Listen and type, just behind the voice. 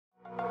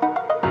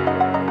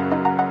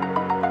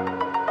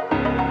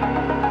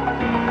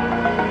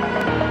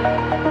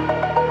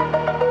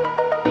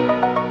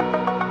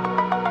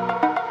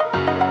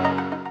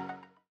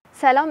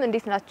ሰላም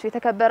እንዴት ናችሁ?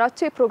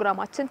 የተከበራችሁ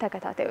የፕሮግራማችን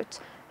ተከታታዮች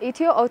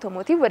ኢትዮ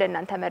አውቶሞቲቭ ወደ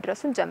እናንተ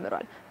መድረሱን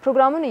ጀምሯል።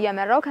 ፕሮግራሙን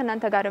እየመራው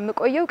ከናንተ ጋር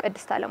የምቆየው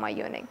ቅድስት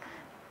አለማየሁ ነኝ።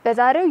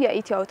 በዛሬው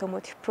የኢትዮ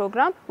አውቶሞቲቭ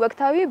ፕሮግራም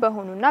ወቅታዊ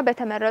በሆኑና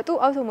በተመረጡ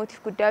አውቶሞቲቭ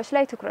ጉዳዮች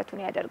ላይ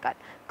ትኩረቱን ያደርጋል።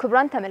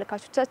 ክቡራን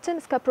ተመልካቾቻችን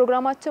እስከ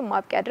ፕሮግራማችን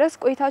ማብቂያ ድረስ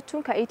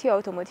ቆይታችሁን ከኢትዮ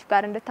አውቶሞቲቭ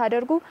ጋር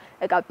እንድታደርጉ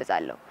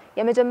እጋብዛለሁ።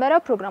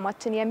 የመጀመሪያው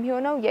ፕሮግራማችን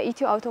የሚሆነው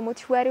የኢትዮ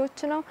አውቶሞቲቭ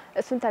ወሬዎች ነው።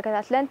 እሱን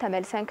ተከታትለን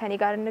ተመልሰን ከኔ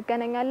ጋር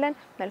እንገናኛለን።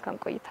 መልካም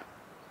ቆይታ።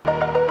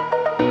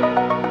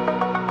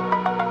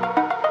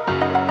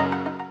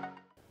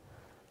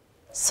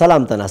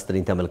 ሰላም ጤና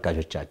ይስጥልኝ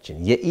ተመልካቾቻችን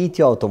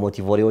የኢትዮ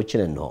አውቶሞቲቭ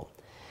ወሬዎችን ነው።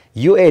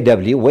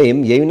 UAW ወይም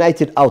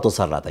የዩናይትድ አውቶ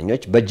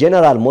ሰራተኞች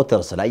በጀነራል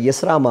ሞተርስ ላይ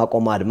የሥራ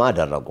ማቆም አድማ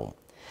አደረጉ።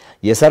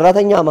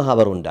 የሰራተኛ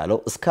ማህበሩ እንዳለው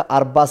እስከ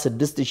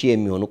 46000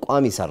 የሚሆኑ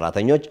ቋሚ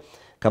ሰራተኞች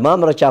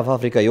ከማምረቻ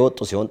ፋብሪካ የወጡ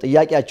ሲሆን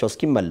ጥያቄያቸው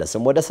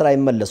እስኪመለስም ወደ ስራ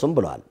ይመለሱም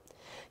ብሏል።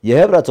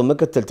 የህብረቱ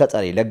ምክትል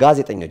ተጠሪ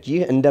ለጋዜጠኞች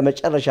ይህ እንደ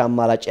መጨረሻ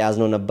አማራጭ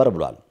ያዝነው ነበር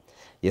ብሏል።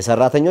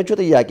 የሰራተኞቹ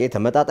ጥያቄ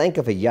ተመጣጣኝ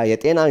ክፍያ፣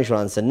 የጤና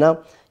ኢንሹራንስና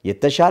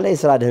የተሻለ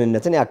የሥራ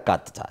ደህንነትን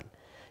ያካትታል።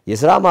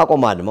 የሥራ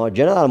ማቆም አድማው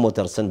ጀነራል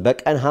ሞተርስን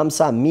በቀን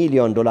 $50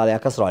 ሚሊዮን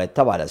ያከስራል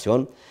የተባለ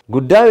ሲሆን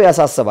ጉዳዩ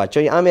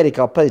ያሳሰባቸው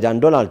የአሜሪካው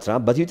ፕሬዝዳንት ዶናልድ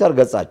ትራምፕ በትዊተር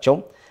ገጻቸው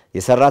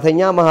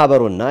የሰራተኛ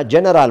ማህበሩና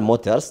ጀነራል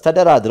ሞተርስ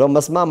ተደራድረው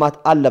መስማማት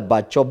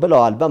አለባቸው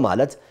ብለዋል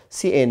በማለት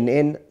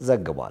CNN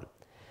ዘግቧል።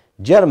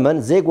 ጀርመን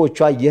ዜጎቿ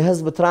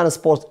የህዝብ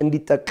ትራንስፖርት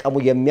እንዲጠቀሙ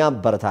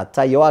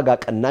የሚያበረታታ የዋጋ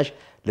ቅናሽ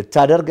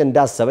ልታደርግ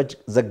እንዳሰበች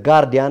ዘ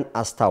ጋርዲያን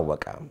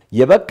አስታወቀ።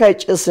 የበካይ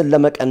ጭስን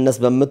ለመቀነስ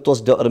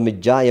በመተወስደው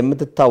እርምጃ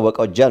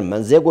የምትታወቀው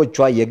ጀርመን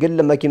ዜጎቿ የግል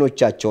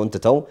መኪኖቻቸውን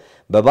ትተው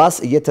በባስ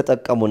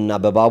እየተጠቀሙና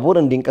በባቡር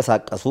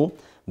እንዲንቀሳቀሱ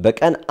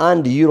በቀን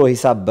 1 ዩሮ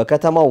ሂሳብ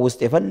በከተማው ውስጥ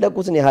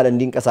የፈለጉትን ያህል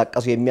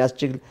እንዲንቀሳቀሱ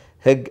የሚያስችል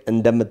ህግ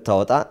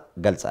እንደምታወጣ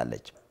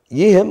ገልጻለች።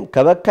 ይህም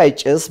ከበካይ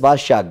ጭስ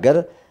ባሻገር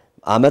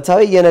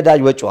አመታዊ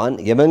የነዳጅ ወጪዋን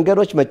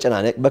የመንገዶች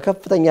መጨናነቅ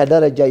በከፍተኛ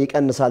ደረጃ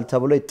ይቀንሳል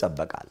ተብሎ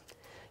ይጠበቃል።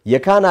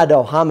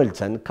 የካናዳው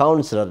ሃሚልተን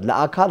ካውንስለር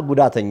ለአካል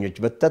ጉዳተኞች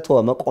በተተወ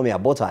መቆሚያ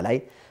ቦታ ላይ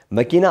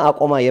መኪና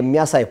አቆማ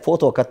የሚያሳይ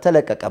ፎቶ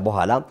ከተለቀቀ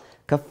በኋላ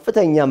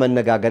ከፍተኛ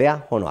መነጋገሪያ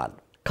ሆኗል።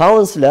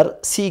 ካውንስለር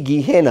ሲጊ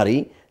ሄነሪ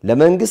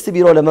ለመንግስት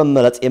ቢሮ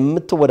ለመመረጥ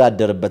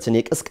የምትወዳደርበትን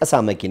የቅስቀሳ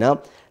መኪና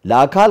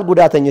ለአካል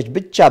ጉዳተኞች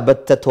ብቻ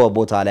በተተወ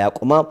ቦታ ላይ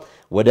አቆማ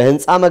ወደ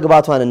ህንጻ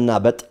መግባቷንና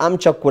በጣም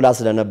ቸኩላ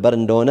ስለነበር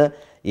እንደሆነ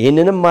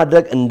ይህንንም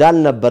ማድረግ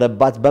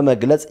እንዳልነበረባት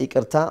በመግለጽ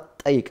ይቅርታ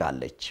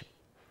ጠይቃለች።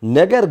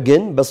 ነገር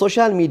ግን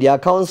በሶሻል ሚዲያ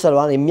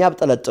ካውንስለሯን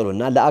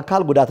የሚያብጠለጥሉና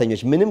ለአካል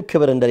ጉዳተኞች ምንም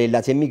ክብር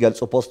እንደሌላት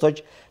የሚገልጹ ፖስቶች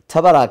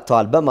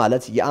ተበራክተዋል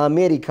በማለት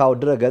የአሜሪካው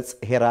ድረገጽ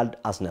ሄራልድ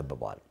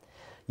አስነብቧል።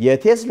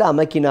 የቴስላ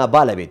መኪና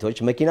ባለቤቶች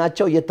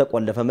መኪናቸው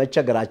እየተቆለፈ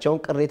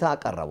መቸገራቸውን ቅሬታ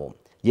አቀረቡ።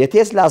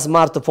 የቴስላ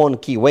ስማርትፎን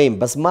ኪ ወይም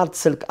በስማርት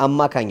ስልክ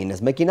አማካኝነት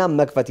መኪና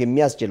መክፈት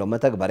የሚያስችለው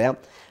መተግበሪያ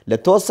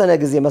ለተወሰነ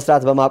ጊዜ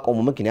መስራት በማቆሙ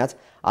ምክንያት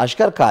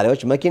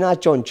አሽከርካሪዎች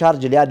መኪናቸውን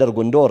ቻርጅ ሊያደርጉ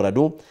እንደወረዱ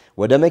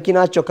ወደ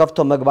መኪናቸው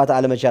ከፍቶ መግባት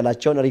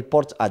አለመቻላቸውን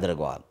ሪፖርት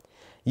አድርገዋል።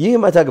 ይህ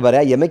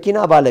መተግበሪያ የመኪና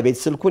ባለቤት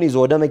ስልኩን ይዞ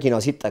ወደ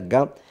መኪናው ሲጠጋ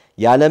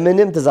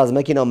ያለምንም ትዕዛዝ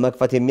መኪናውን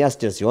መክፈት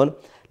የሚያስችል ሲሆን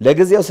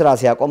ለጊዜው ስራ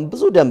ሲያቆም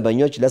ብዙ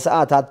ደንበኞች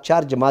ለሰዓታት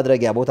ቻርጅ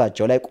ማድረጊያ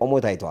ቦታቸው ላይ ቆሞ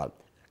ታይተዋል።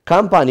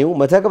 ካምፓኒው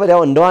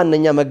መተግበሪያው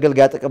እንደዋነኛ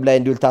መገልገያ ጥቅም ላይ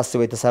እንዲውል ታስቦ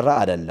የተሰራ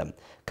አይደለም።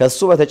 ከሱ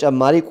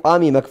በተጨማሪ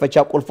ቋሚ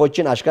መክፈቻ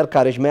ቁልፎችን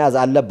አሽከርካሪዎች መያዝ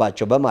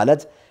አለባቸው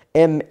በማለት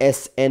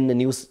MSN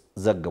ኒውስ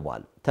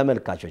ዘግቧል።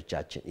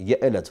 ተመልካቾቻችን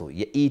የዕለቱ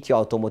የኢትዮ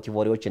አውቶሞቲቭ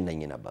ወሬዎች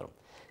እነኚህ ነበሩ።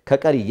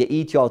 ከቀሪ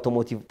የኢትዮ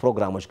አውቶሞቲቭ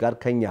ፕሮግራሞች ጋር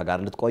ከኛ ጋር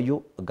እንድትቆዩ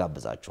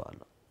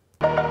እጋብዛችኋለሁ።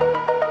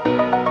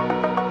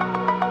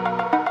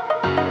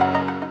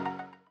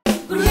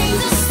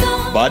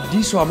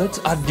 በአዲሱ ዓመት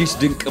አዲስ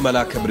ድንቅ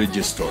መላከ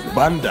ብሪጅስቶን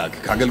ባንዳግ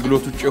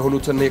ከአገልግሎት ውጭ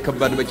የሆኑትና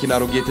የከባድ መኪና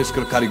ሮጌ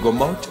ተሽከርካሪ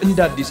ጎማዎች እንደ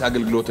አዲስ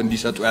አገልግሎት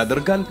እንዲሰጡ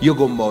ያደርጋል።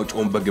 የጎማ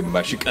ወጪውን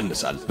በግማሽ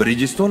ይቀንሳል።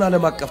 ብሪጅስቶን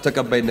ዓለም አቀፍ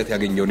ተቀባይነት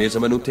ያገኘውን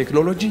የዘመኑን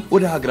ቴክኖሎጂ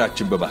ወደ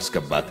ሀገራችን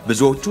በማስገባት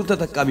ብዙዎቹን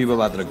ተጠቃሚ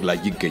በማድረግ ላይ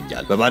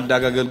ይገኛል።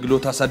 በባንዳግ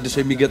አገልግሎት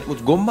አሳድሰው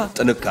የሚገጥሙት ጎማ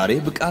ጥንካሬ፣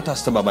 ብቃት፣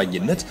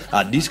 አስተማማኝነት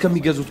አዲስ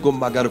ከሚገዙት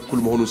ጎማ ጋር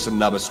እኩል መሆኑን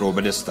ስናበስረው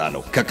በደስታ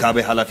ነው።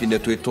 ከካቤ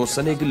ኃላፊነቱ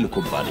የተወሰነ የግል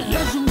ኩባንያ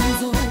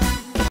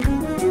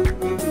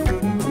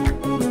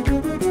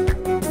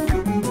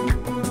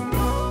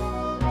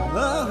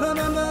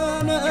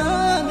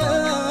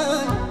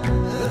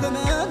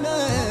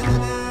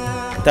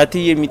ታቲ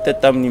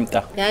የሚጠጣም ንምጣ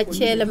ያቺ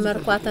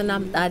ለመርኳተን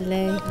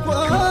አምጣለኝ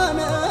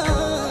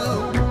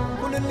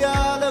ኩልል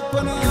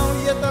ያለኮነው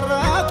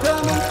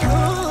እየተራከነ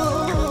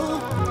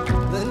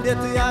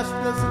እንዴት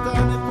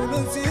ያስደስታን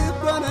ኩልን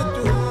ሲበነዱ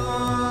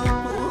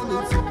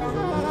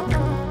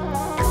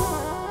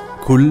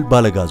ኩል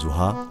ባለጋዝ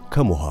ውሃ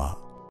ከሞሃ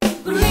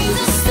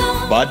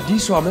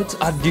በአዲሱ ዓመት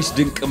አዲስ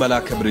ድንቅ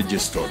መላከ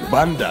ብሪጅስቶን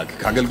ባንዳግ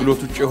ከአገልግሎት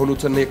ውጭ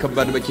የሆኑትና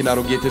የከባድ መኪና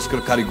ሮጌ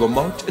ተሽከርካሪ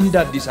ጎማዎች እንደ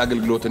አዲስ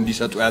አገልግሎት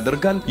እንዲሰጡ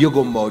ያደርጋል።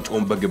 የጎማ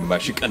ወጪውን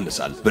በግማሽ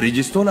ይቀንሳል።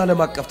 ብሪጅስቶን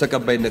ዓለም አቀፍ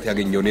ተቀባይነት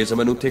ያገኘውን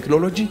የዘመኑን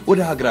ቴክኖሎጂ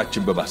ወደ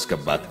ሀገራችን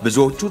በማስገባት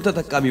ብዙዎቹን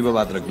ተጠቃሚ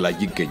በማድረግ ላይ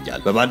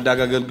ይገኛል።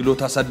 በባንዳግ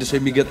አገልግሎት አሳድሰው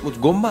የሚገጥሙት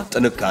ጎማ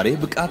ጥንካሬ፣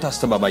 ብቃት፣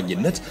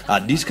 አስተማማኝነት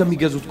አዲስ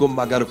ከሚገዙት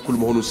ጎማ ጋር እኩል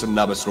መሆኑን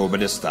ስናበስረው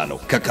በደስታ ነው።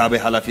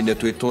 ከካቤ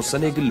ኃላፊነቱ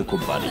የተወሰነ የግል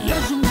ኩባንያ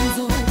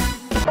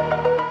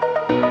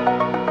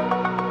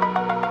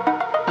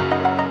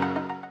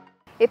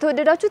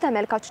የተወደዳችሁ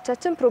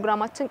ተመልካቾቻችን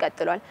ፕሮግራማችን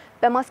ቀጥሏል።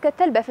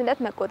 በማስከተል በፍጥነት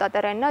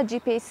መቆጣጠሪያና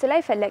ጂፒኤስ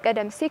ላይ ፈለቀ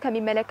ደምሴ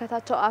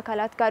ከሚመለከታቸው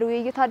አካላት ጋር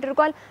ውይይት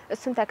አድርጓል።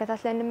 እሱን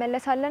ተከታትለን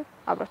እንመለሳለን።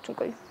 አብራችሁን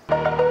ቆዩ።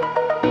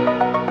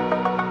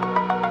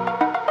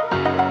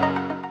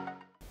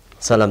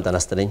 ሰላም ጤና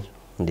ይስጥልኝ።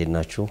 እንዴት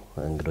ናችሁ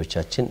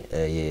እንግዶቻችን?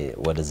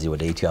 ወደዚህ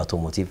ወደ ኢትዮ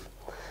አውቶሞቲቭ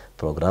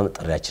ፕሮግራም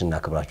ጥሪያችንን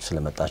አክብራችሁ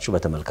ስለመጣችሁ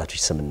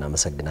በተመልካቾች ስም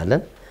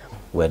እናመሰግናለን።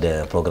 ወደ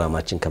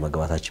ፕሮግራማችን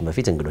ከመግባታችን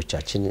በፊት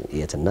እንግዶቻችን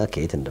የትና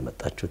ከየት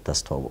እንደመጣችሁ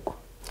ታስተዋውቁ።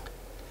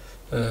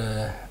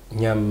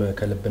 እኛም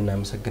ከልብ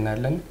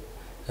እናመሰግናለን።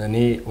 እኔ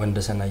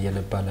ወንደሰን አየለ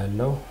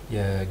እባላለሁ፣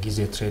 የጊዜ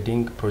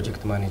ትሬዲንግ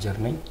ፕሮጀክት ማኔጀር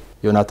ነኝ።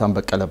 ዮናታን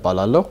በቀለ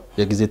እባላለሁ፣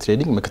 የጊዜ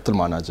ትሬዲንግ ምክትል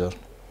ማናጀር።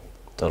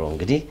 ጥሩ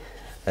እንግዲህ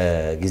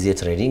ጊዜ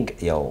ትሬዲንግ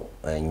ያው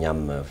እኛም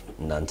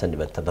እናንተን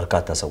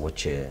በርካታ ሰዎች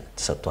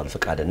ተሰጥቷል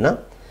ፍቃድና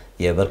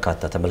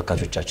የበርካታ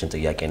ተመልካቾቻችን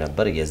ጥያቄ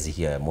ነበር። የዚህ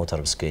የሞተር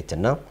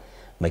ብስክሌትና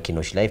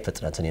መኪኖች ላይ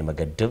ፍጥነትን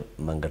የመገደብ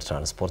መንገድ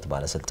ትራንስፖርት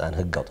ባለስልጣን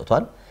ህግ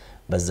አውጥቷል።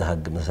 በዛ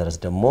ህግ መሰረት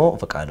ደግሞ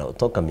ፍቃድ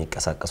አውጥቶ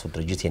ከሚንቀሳቀሱ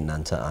ድርጅት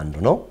የናንተ አንዱ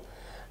ነው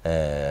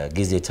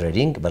ጊዜ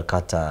ትሬዲንግ።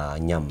 በርካታ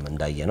እኛም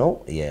እንዳየነው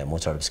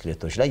የሞተር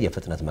ብስክሌቶች ላይ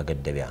የፍጥነት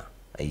መገደቢያ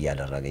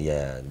እያደረገ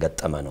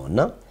የገጠመ ነውና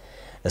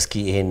እስኪ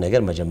ይሄን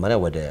ነገር መጀመሪያ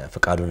ወደ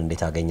ፍቃዱን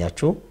እንዴት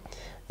አገኛችሁ?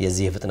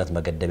 የዚህ የፍጥነት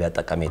መገደቢያ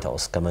ጠቀሜታው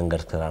እስከ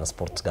መንገድ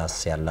ትራንስፖርት ጋር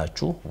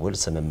ያላችሁ ውል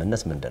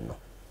ስምምነት ምንድነው?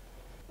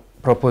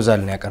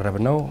 ፕሮፖዛል ነው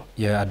ያቀረብነው።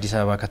 የአዲስ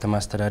አበባ ከተማ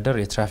አስተዳደር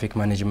የትራፊክ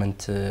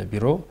ማኔጅመንት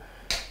ቢሮ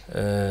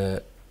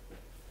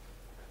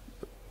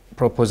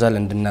ፕሮፖዛል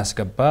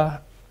እንድናስገባ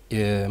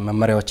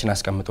መመሪያዎችን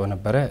አስቀምጦ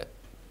ነበር።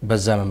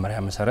 በዛ መመሪያ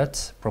መሰረት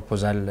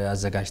ፕሮፖዛል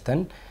አዘጋጅተን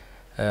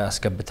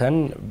አስገብተን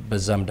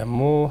በዛም ደግሞ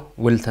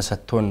ውል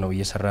ተሰጥቶን ነው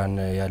እየሰራን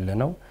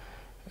ያለነው።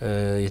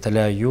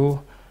 የተለያዩ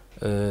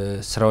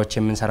ስራዎች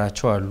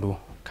የምንሰራቸው አሉ።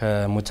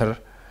 ከሞተር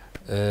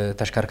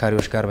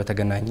ተሽከርካሪዎች ጋር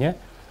በተገናኘ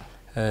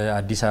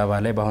አዲስ አበባ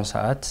ላይ በአሁን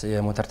ሰዓት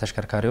የሞተር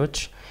ተሽከርካሪዎች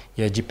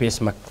የጂፒኤስ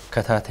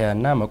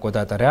መከታተያና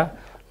መቆጣጠሪያ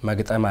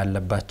መግጠም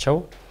አለባቸው።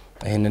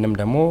 ይህንንም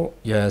ደግሞ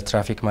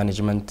የትራፊክ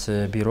ማኔጅመንት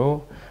ቢሮ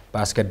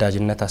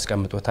በአስገዳጅነት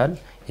አስቀምጦታል።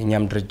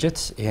 የኛም ድርጅት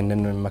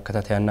ይህንን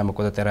መከታተያና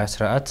መቆጣጠሪያ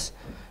ስርዓት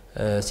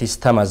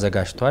ሲስተም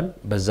አዘጋጅቷል።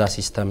 በዛ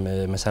ሲስተም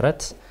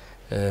መሰረት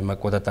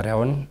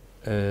መቆጣጠሪያውን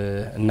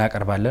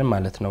እናቀርባለን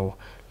ማለት ነው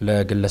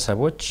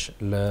ለግለሰቦች፣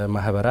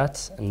 ለማህበራት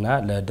እና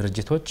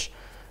ለድርጅቶች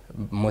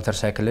ሞተር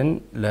ሳይክልን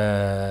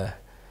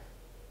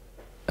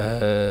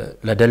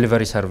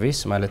ለዴሊቨሪ ሰርቪስ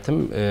ማለትም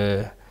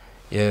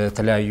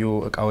የተለያዩ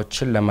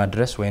እቃዎችን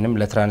ለማድረስ ወይንም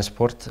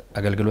ለትራንስፖርት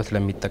አገልግሎት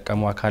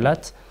ለሚጠቀሙ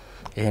አካላት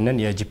ይሄንን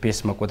የጂፒኤስ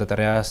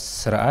መቆጣጠሪያ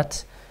ስርዓት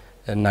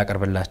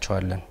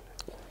እናቀርብላቸዋለን።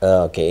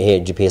 ኦኬ ይሄ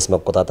ጂፒኤስ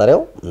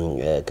መቆጣጠሪያው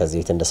ከዚህ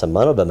ቤት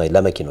እንደሰማነው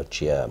ለመኪኖች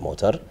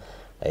የሞተር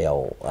ያው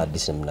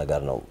አዲስም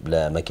ነገር ነው።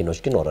 ለመኪኖች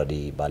ግን ኦሬዲ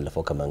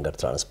ባለፈው ከመንገድ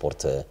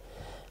ትራንስፖርት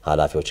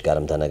ኃላፊዎች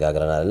ጋርም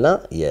ተነጋግረናልና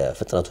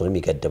የፍጥነቱንም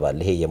ይገድባል።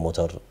 ይሄ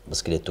የሞተር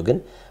ብስክሌቱ ግን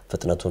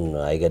ፍጥነቱን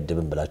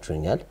አይገድብም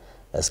ብላችሁኛል።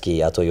 እስኪ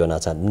አቶ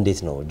ዮናታን እንዴት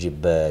ነው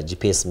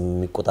በጂፒኤስ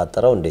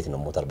የሚቆጣጠረው? እንዴት ነው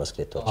ሞተር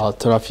ብስክሌቶች?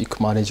 ትራፊክ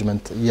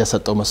ማኔጅመንት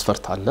የሰጠው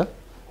መስፈርት አለ።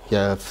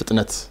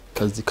 የፍጥነት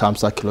ከዚህ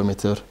ከ50 ኪሎ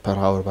ሜትር ፐር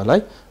አወር በላይ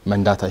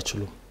መንዳት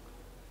አይችሉም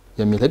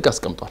የሚል ህግ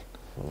አስቀምጧል።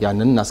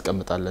 ያንን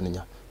እናስቀምጣለን እኛ።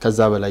 ከዛ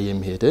በላይ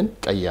የሚሄድን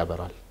ቀይ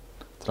ያበራል።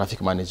 ትራፊክ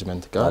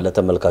ማኔጅመንት ጋር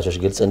ለተመልካቾች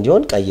ግልጽ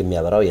እንዲሆን ቀይ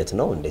የሚያበራው የት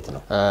ነው? እንዴት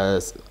ነው?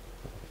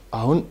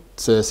 አሁን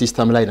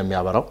ሲስተም ላይ ነው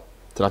የሚያበራው።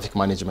 ትራፊክ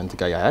ማኔጅመንት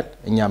ጋር ያያል።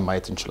 እኛም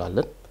ማየት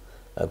እንችላለን።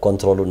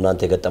 ኮንትሮሉ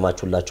እናንተ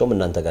የገጠማችሁላቸውም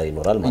እናንተ ጋር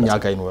ይኖራል ማለት ነው? እኛ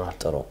ጋር ይኖራል።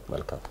 ጥሩ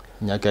መልካም።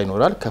 እኛ ጋር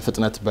ይኖራል።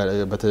 ከፍጥነት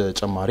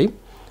በተጨማሪ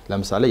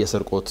ለምሳሌ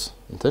የስርቆት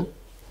እንትን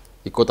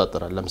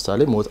ይቆጣጠራል።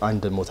 ለምሳሌ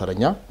አንድ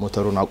ሞተረኛ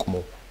ሞተሩን አቁሞ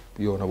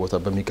የሆነ ቦታ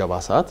በሚገባ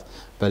ሰዓት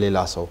በሌላ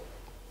ሰው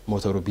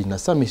ሞተሩ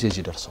ቢነሳ ሜሴጅ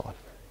ይደርሰዋል።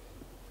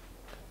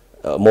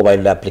 ሞባይል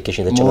ላይ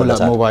አፕሊኬሽን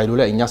ተጭኖለታል። ሞባይሉ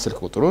ላይ እኛ ስልክ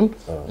ቁጥሩን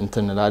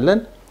እንትን እንላለን።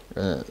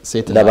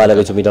 ሴት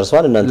ለባለቤቱም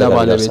ይደርሳል፣ እናንተ ጋር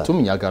ይደርሳል። ለባለቤቱም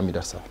እኛ ጋርም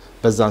ይደርሳል።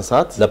 በዛን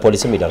ሰዓት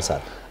ለፖሊስም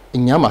ይደርሳል።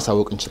 እኛም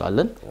ማሳወቅ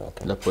እንችላለን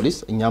ለፖሊስ።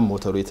 እኛም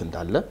ሞተሩ የት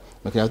እንዳለ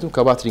ምክንያቱም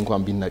ከባትሪ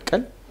እንኳን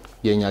ቢነቀል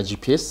የኛ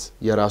ጂፒኤስ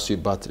የራሱ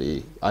ባትሪ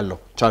አለው፣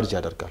 ቻርጅ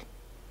ያደርጋል።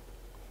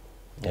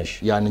 እሺ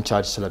ያንን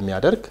ቻርጅ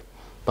ስለሚያደርግ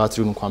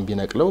ባትሪውን እንኳን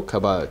ቢነቅለው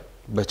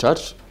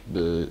በቻርጅ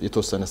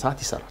የተወሰነ ሰዓት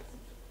ይሰራል።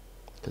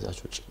 ከዛች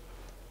ውጪ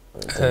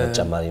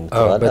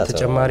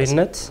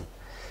በተጨማሪነት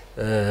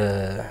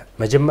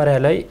መጀመሪያ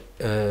ላይ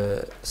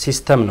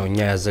ሲስተም ነው እኛ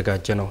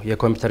ያዘጋጀ ነው።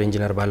 የኮምፒውተር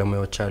ኢንጂነር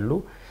ባለሙያዎች አሉ።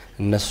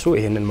 እነሱ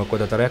ይሄንን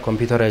መቆጣጠሪያ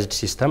ኮምፒውተራይዝድ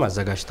ሲስተም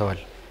አዘጋጅተዋል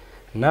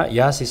እና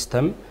ያ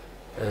ሲስተም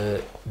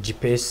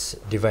ጂፒኤስ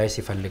ዲቫይስ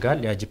ይፈልጋል።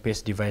 ያ ጂፒኤስ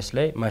ዲቫይስ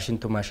ላይ ማሽን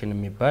ቱ ማሽን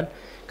የሚባል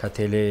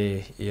ከቴሌ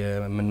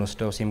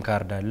የምንወስደው ሲም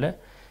ካርድ አለ።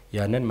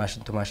 ያንን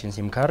ማሽን ቱ ማሽን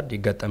ሲም ካርድ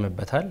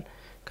ይገጠምበታል።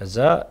 ከዛ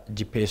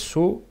ጂፒኤሱ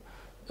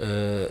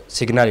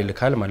ሲግናል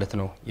ይልካል ማለት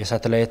ነው።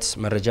 የሳተላይት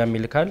መረጃም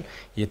ይልካል።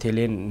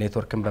 የቴሌን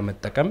ኔትወርክን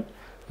በመጠቀም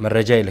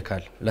መረጃ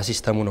ይልካል።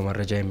 ለሲስተሙ ነው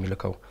መረጃ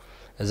የሚልከው።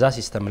 እዛ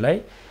ሲስተም ላይ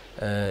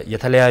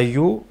የተለያዩ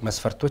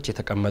መስፈርቶች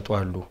የተቀመጡ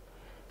አሉ።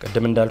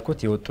 ቅድም እንዳልኩት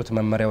የወጡት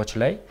መመሪያዎች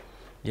ላይ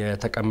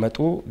የተቀመጡ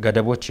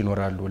ገደቦች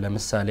ይኖራሉ።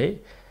 ለምሳሌ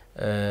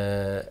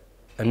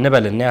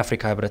እንበልና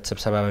የአፍሪካ ህብረት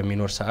ስብሰባ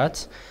በሚኖር ሰዓት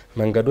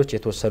መንገዶች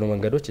የተወሰኑ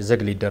መንገዶች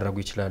ዝግ ሊደረጉ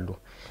ይችላሉ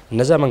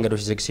እነዛ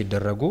መንገዶች ዝግ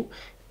ሲደረጉ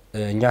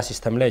እኛ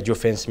ሲስተም ላይ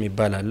ጂኦፌንስ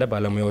የሚባል አለ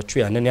ባለሙያዎቹ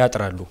ያንን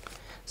ያጥራሉ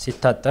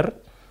ሲታጠር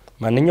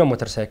ማንኛውም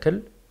ሞተር ሳይክል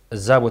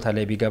እዛ ቦታ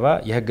ላይ ቢገባ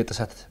የህግ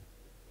ጥሰት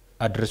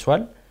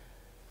አድርሷል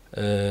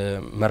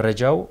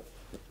መረጃው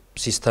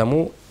ሲስተሙ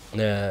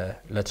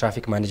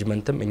ለትራፊክ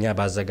ማኔጅመንትም እኛ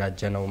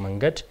ባዘጋጀነው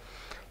መንገድ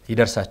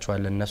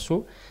ይደርሳቸዋል እነሱ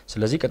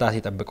ስለዚህ ቅጣት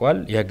ይጠብቀዋል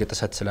የህግ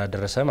ጥሰት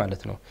ስላደረሰ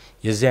ማለት ነው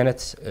የዚህ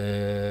አይነት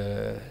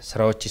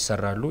ስራዎች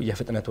ይሰራሉ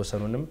የፍጥነት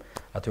ወሰኑንም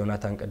አቶ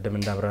ዮናታን ቀደም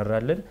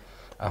እንዳብራራልን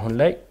አሁን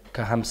ላይ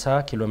ከ50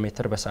 ኪሎ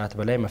ሜትር በሰዓት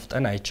በላይ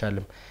መፍጠን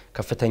አይቻልም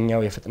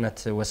ከፍተኛው የፍጥነት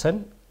ወሰን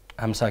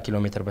 50 ኪሎ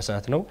ሜትር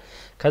በሰዓት ነው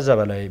ከዛ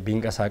በላይ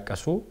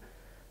ቢንቀሳቀሱ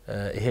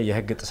ይሄ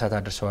የህግ ጥሰት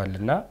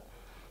አድርሰዋልና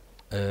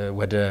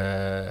ወደ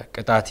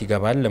ቅጣት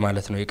ይገባል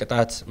ማለት ነው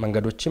የቅጣት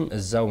መንገዶችም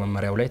እዛው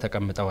መመሪያው ላይ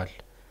ተቀምጠዋል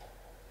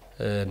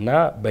እና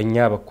በእኛ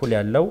በኩል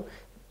ያለው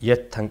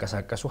የት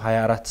ተንቀሳቀሱ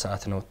 24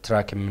 ሰዓት ነው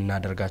ትራክ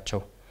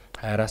የምናደርጋቸው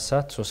 24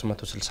 ሰዓት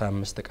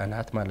 365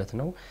 ቀናት ማለት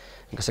ነው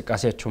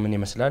እንቅስቃሴያቸው ምን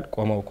ይመስላል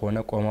ቆመው ከሆነ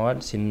ቆመዋል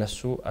ሲነሱ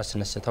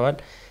አስነስተዋል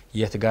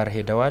የት ጋር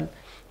ሄደዋል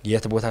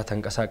የት ቦታ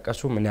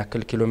ተንቀሳቀሱ ምን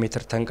ያክል ኪሎ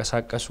ሜትር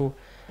ተንቀሳቀሱ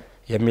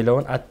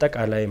የሚለውን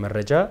አጠቃላይ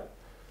መረጃ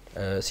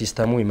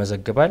ሲስተሙ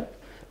ይመዘግባል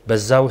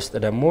በዛ ውስጥ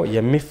ደግሞ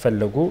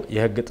የሚፈልጉ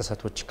የህግ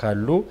ጥሰቶች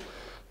ካሉ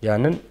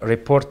ያንን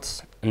ሪፖርት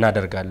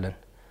እናደርጋለን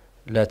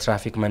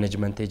ለትራፊክ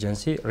ማኔጅመንት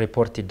ኤጀንሲ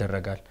ሪፖርት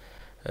ይደረጋል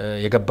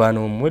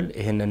የገባነው ሙል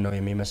ይሄንን ነው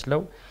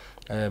የሚመስለው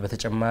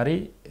በተጨማሪ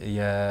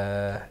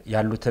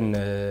ያሉትን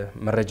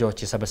መረጃዎች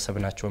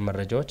የሰበሰብናቸው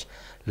መረጃዎች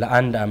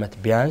ለአንድ አመት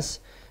ቢያንስ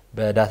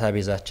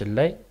በዳታቤዛችን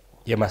ላይ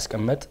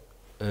የማስቀመጥ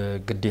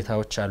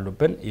ግዴታዎች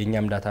አሉብን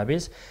የኛም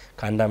ዳታቤዝ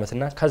ከአንድ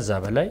አመትና ከዛ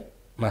በላይ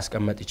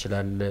ማስቀመጥ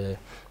ይችላል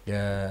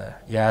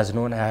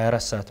የያዝነውን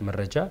 24 ሰዓት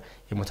መረጃ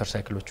የሞተር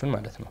ሳይክሎቹን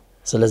ማለት ነው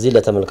ስለዚህ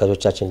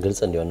ለተመልካቾቻችን ግልጽ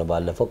እንዲሆን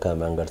ባለፈው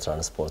ከመንገድ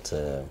ትራንስፖርት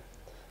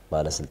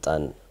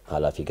ባለስልጣን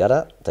ኃላፊ ጋር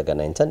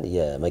ተገናኝተን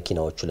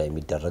የመኪናዎቹ ላይ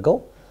የሚደረገው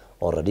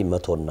ኦሬዲ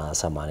 100 እና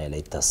 80 ላይ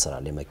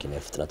ይታሰራል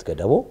የመኪና ፍጥነት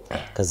ገደቡ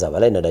ከዛ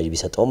በላይ ነዳጅ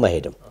ቢሰጠውም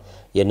አይሄድም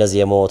የነዚህ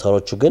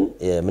የሞተሮቹ ግን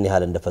ምን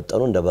ያህል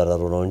እንደፈጠኑ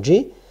እንደበረሩ ነው እንጂ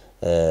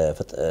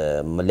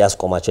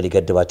ሊያስቆማቸው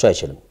ሊገድባቸው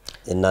አይችልም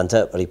እናንተ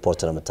ሪፖርት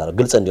ነው የምታረጋግጡት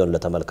ግልጽ እንዲሆን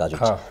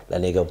ለተመልካቾች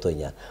ለኔ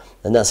ገብቶኛል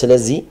እና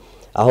ስለዚህ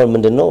አሁን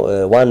ምንድነው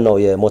ዋናው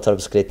የሞተር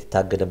ብስክሌት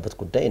የታገደበት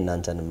ጉዳይ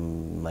እናንተን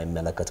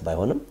የማይመለከት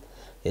ባይሆንም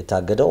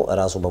የታገደው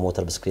ራሱ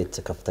በሞተር ብስክሌት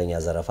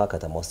ከፍተኛ ዘረፋ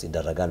ከተማ ውስጥ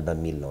ይደረጋል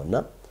በሚል ነውና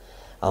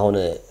አሁን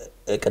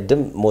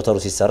ቅድም ሞተሩ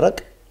ሲሰረቅ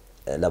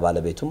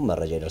ለባለቤቱም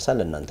መረጃ ይደርሳል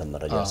ለእናንተ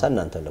መረጃ ይደርሳል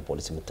እናንተ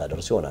ለፖሊስ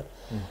የምታደርሱ ይሆናል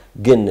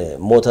ግን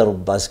ሞተሩ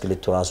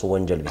ብስክሌቱ ራሱ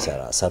ወንጀል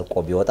ቢሰራ ሰርቆ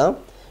ቢወጣ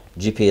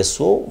ጂፒኤሱ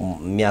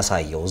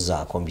የሚያሳየው እዛ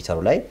ኮምፒውተሩ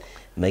ላይ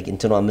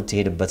እንትኗ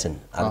የምትሄድበትን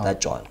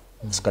አቅጣጫዋን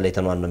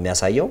እስከሌተኗን ነው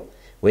የሚያሳየው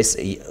ወይስ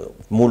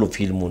ሙሉ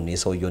ፊልሙን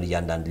የሰውየውን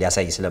ያንዳንድ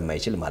ሊያሳይ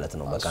ስለማይችል ማለት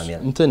ነው በካሜራ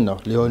እንትን ነው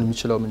ሊሆን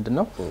የሚችለው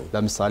ምንድነው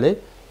ለምሳሌ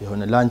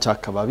የሆነ ላንች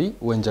አካባቢ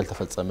ወንጀል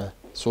ተፈጸመ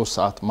 3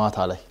 ሰዓት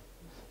ማታ ላይ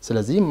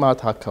ስለዚህ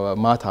ማታ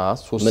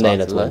 3 ሰዓት ምን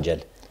አይነት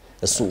ወንጀል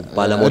እሱ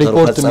ባለሞተሩ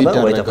ፈጸመ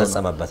ወይ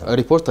ተፈጸመበት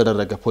ሪፖርት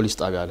ተደረገ ፖሊስ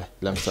ጣቢያ ላይ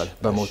ለምሳሌ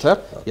በሞተር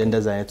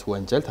የእንደዛ አይነት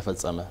ወንጀል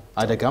ተፈጸመ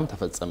አደጋም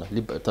ተፈጸመ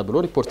ተብሎ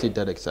ሪፖርት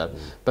ይደረግ ይችላል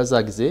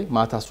በዛ ጊዜ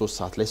ማታ 3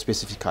 ሰዓት ላይ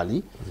ስፔሲፊካሊ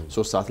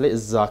 3 ሰዓት ላይ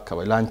እዛ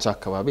አካባቢ ላንች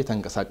አካባቢ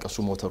ተንቀሳቀሱ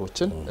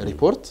ሞተሮችን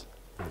ሪፖርት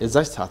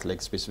የዛች ሰዓት ላይ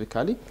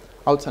ስፔሲፊካሊ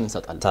አውጥተን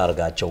እንሰጣለን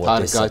ታርጋቸው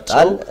ወጥ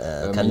ይሰጣል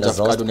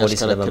ከነዛው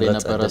ፖሊስ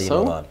ለነበረ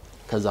ሰው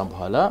ከዛም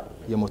በኋላ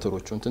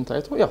የሞተሮቹን እንትን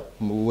ታይቶ ያው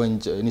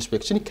ወንጀል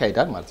ኢንስፔክሽን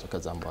ይካሄዳል ማለት ነው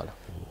ከዛም በኋላ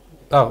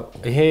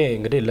ይሄ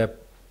እንግዲህ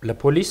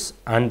ለፖሊስ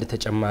አንድ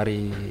ተጨማሪ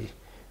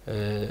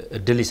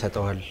እድል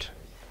ይሰጣዋል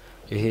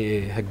ይሄ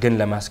ህግን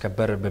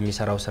ለማስከበር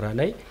በሚሰራው ስራ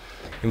ላይ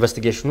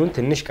ኢንቨስቲጌሽኑን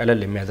ትንሽ ቀለል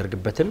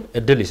የሚያደርግበትን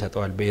እድል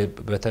ይሰጣዋል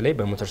በተለይ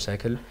በሞተር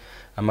ሳይክል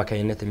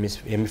አማካኝነት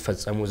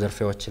የሚፈጸሙ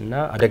ዘርፊያዎችና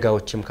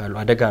አደጋዎችም ካሉ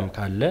አደጋም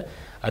ካለ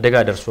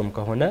አደጋ ደርሶም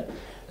ከሆነ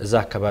እዛ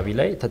አካባቢ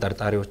ላይ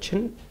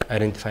ተጠርጣሪዎችን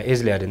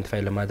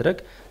አይደንቲፋይ ለማድረግ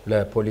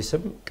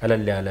ለፖሊስም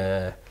ቀለል ያለ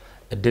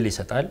እድል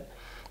ይሰጣል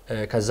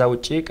ከዛ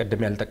ውጪ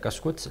ቀደም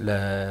ያልተቀስኩት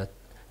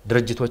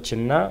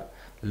ለድርጅቶችና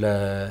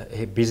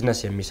ለቢዝነስ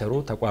የሚሰሩ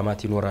ተቋማት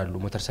ይኖራሉ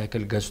ሞተር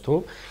ሳይክል ገዝቶ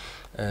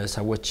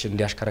ሰዎች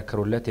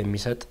እንዲያሽከረክሩለት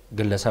የሚሰጥ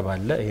ግለሰብ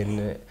አለ ይሄን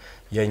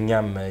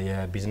የኛም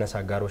የቢዝነስ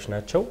አጋሮች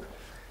ናቸው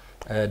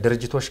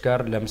ድርጅቶች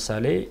ጋር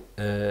ለምሳሌ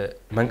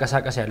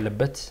መንቀሳቀስ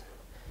ያለበት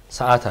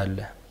ሰዓት አለ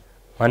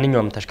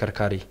ማንኛውም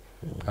ተሽከርካሪ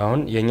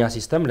አሁን የኛ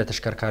ሲስተም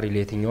ለተሽከርካሪ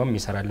ለየትኛውም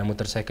ይሰራል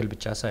ለሞተር ሳይክል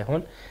ብቻ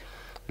ሳይሆን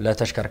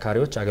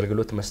ለተሽከርካሪዎች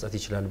አገልግሎት መስጠት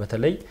ይችላል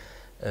በተለይ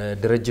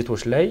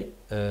ድርጅቶች ላይ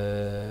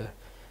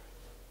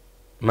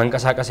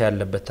መንቀሳቀስ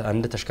ያለበት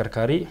አንድ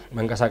ተሽከርካሪ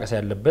መንቀሳቀስ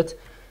ያለበት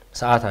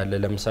ሰዓት አለ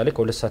ለምሳሌ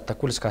ከ2 ሰዓት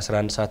ተኩል እስከ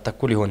 11 ሰዓት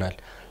ተኩል ይሆናል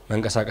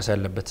መንቀሳቀስ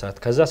ያለበት ሰዓት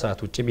ከዛ ሰዓት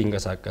ውጪ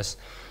ቢንቀሳቀስ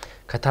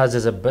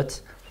ከታዘዘበት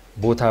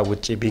ቦታ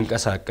ውጪ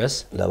ቢንቀሳቀስ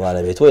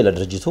ለባለቤቱ ወይ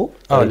ለድርጅቱ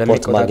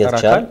ሪፖርት ማግኘት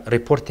ይችላል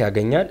ሪፖርት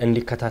ያገኛል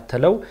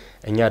እንዲከታተለው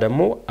እኛ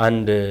ደግሞ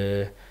አንድ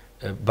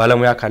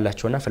ባለሙያ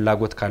ካላቸውና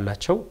ፍላጎት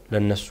ካላቸው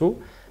ለነሱ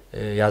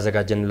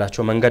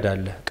ያዘጋጀንላቸው መንገድ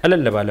አለ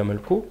ቀለል ባለ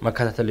መልኩ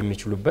መከታተል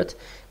የሚችሉበት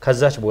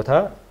ከዛች ቦታ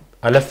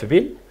አለፍ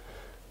ቢል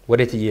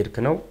ወዴት እየሄድክ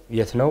ነው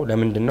የት ነው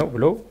ለምንድን ነው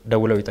ብሎ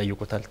ደውለው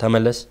ይጠይቁታል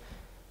ተመለስ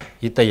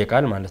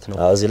ይጠየቃል ማለት ነው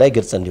እዚህ ላይ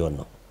ግልጽ እንዲሆን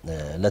ነው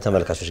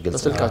ለተመልካቾች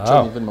ግልጽ ስልካቸው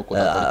ኢቭን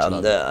መቆጣጠር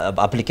ይችላል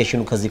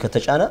አፕሊኬሽኑ ከዚህ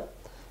ከተጫነ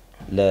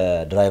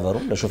ለድራይቨሩ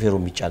ለሾፌሩ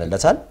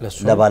የሚጫነለታል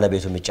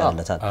ለባለቤቱ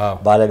የሚጫነለታል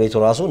ባለቤቱ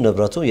ራሱ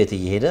ንብረቱ የት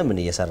እየሄደ ምን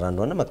እየሰራ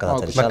እንደሆነ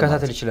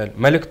መከታተል ይችላል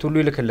መልእክት ሁሉ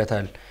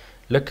ይልክለታል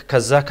ልክ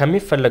ከዛ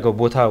ከሚፈለገው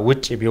ቦታ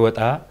ውጪ ቢወጣ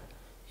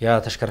ያ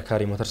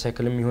ተሽከርካሪ ሞተር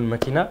ሳይክልም ይሁን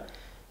መኪና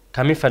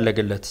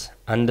ከሚፈለግለት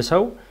አንድ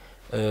ሰው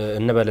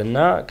እንበልና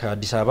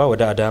ከአዲስ አበባ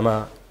ወደ አዳማ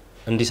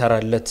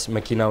እንዲሰራለት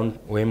መኪናውን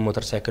ወይም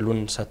ሞተር ሳይክሉን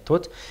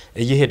ሰጥቶት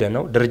እየሄደ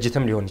ነው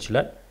ድርጅትም ሊሆን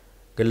ይችላል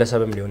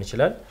ግለሰብም ሊሆን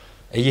ይችላል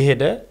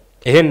እየሄደ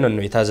ይሄንን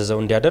ነው የታዘዘው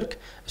እንዲያደርግ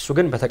እሱ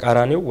ግን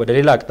በተቃራኒው ወደ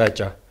ሌላ አቅጣጫ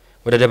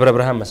ወደ ደብረ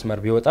ብርሃን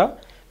መስመር ቢወጣ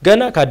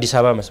ገና ከአዲስ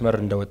አበባ መስመር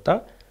እንደወጣ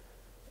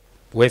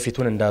ወይ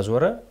ፊቱን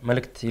እንዳዞረ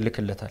መልእክት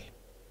ይልክለታል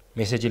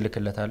ሜሴጅ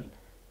ይልክለታል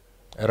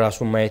ራሱ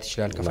ማየት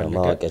ይችላል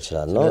ከፈለገ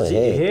ስለዚህ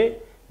ይሄ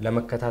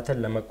ለመከታተል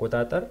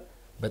ለመቆጣጠር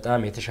በጣም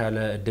የተሻለ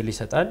እድል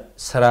ይሰጣል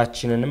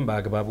ስራችንንም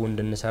በአግባቡ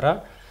እንድንሰራ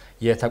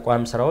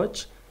የተቋም ስራዎች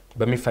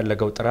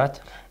በሚፈለገው ጥራት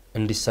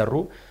እንዲሰሩ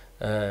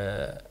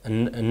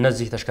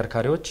እነዚህ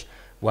ተሽከርካሪዎች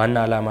ዋና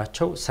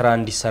አላማቸው ስራ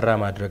እንዲሰራ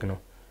ማድረግ ነው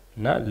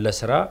እና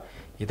ለስራ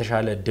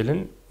የተሻለ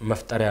እድልን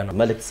መፍጠሪያ ነው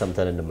መልእክት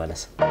ሰምተን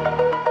እንመለስ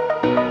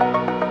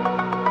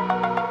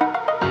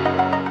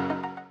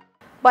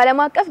በዓለም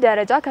አቀፍ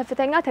ደረጃ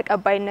ከፍተኛ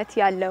ተቀባይነት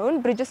ያለውን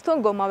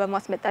ብሪጅስቶን ጎማ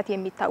በማስመጣት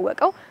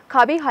የሚታወቀው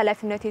ካቢ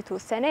ኃላፊነቱ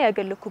የተወሰነ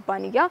የግል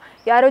ኩባንያ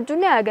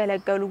ያረጁና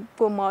ያገለገሉ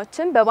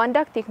ጎማዎችን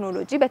በባንዳክ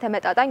ቴክኖሎጂ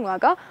በተመጣጣኝ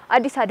ዋጋ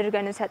አዲስ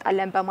አድርገን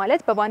እንሰጣለን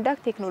በማለት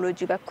በባንዳክ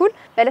ቴክኖሎጂ በኩል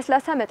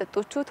ለለስላሳ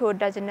መጠጦቹ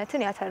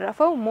ተወዳጅነትን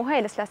ያተረፈው ሞሃ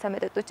የለስላሳ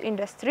መጠጦች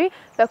ኢንዱስትሪ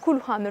በኩል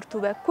ውሃ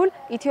ምርቱ በኩል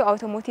ኢትዮ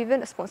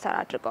አውቶሞቲቭን ስፖንሰር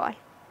አድርገዋል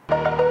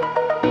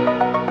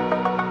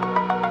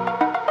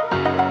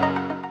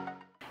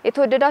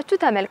የተወደዳችሁ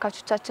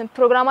ተመልካቾቻችን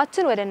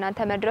ፕሮግራማችን ወደ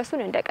እናንተ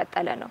መድረሱን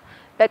እንደቀጠለ ነው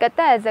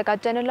በቀጣይ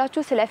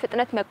ያዘጋጀንላችሁ ስለ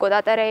ፍጥነት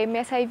መቆጣጠሪያ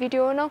የሚያሳይ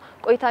ቪዲዮ ነው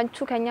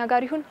ቆይታችሁ ከኛ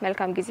ጋር ይሁን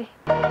መልካም ጊዜ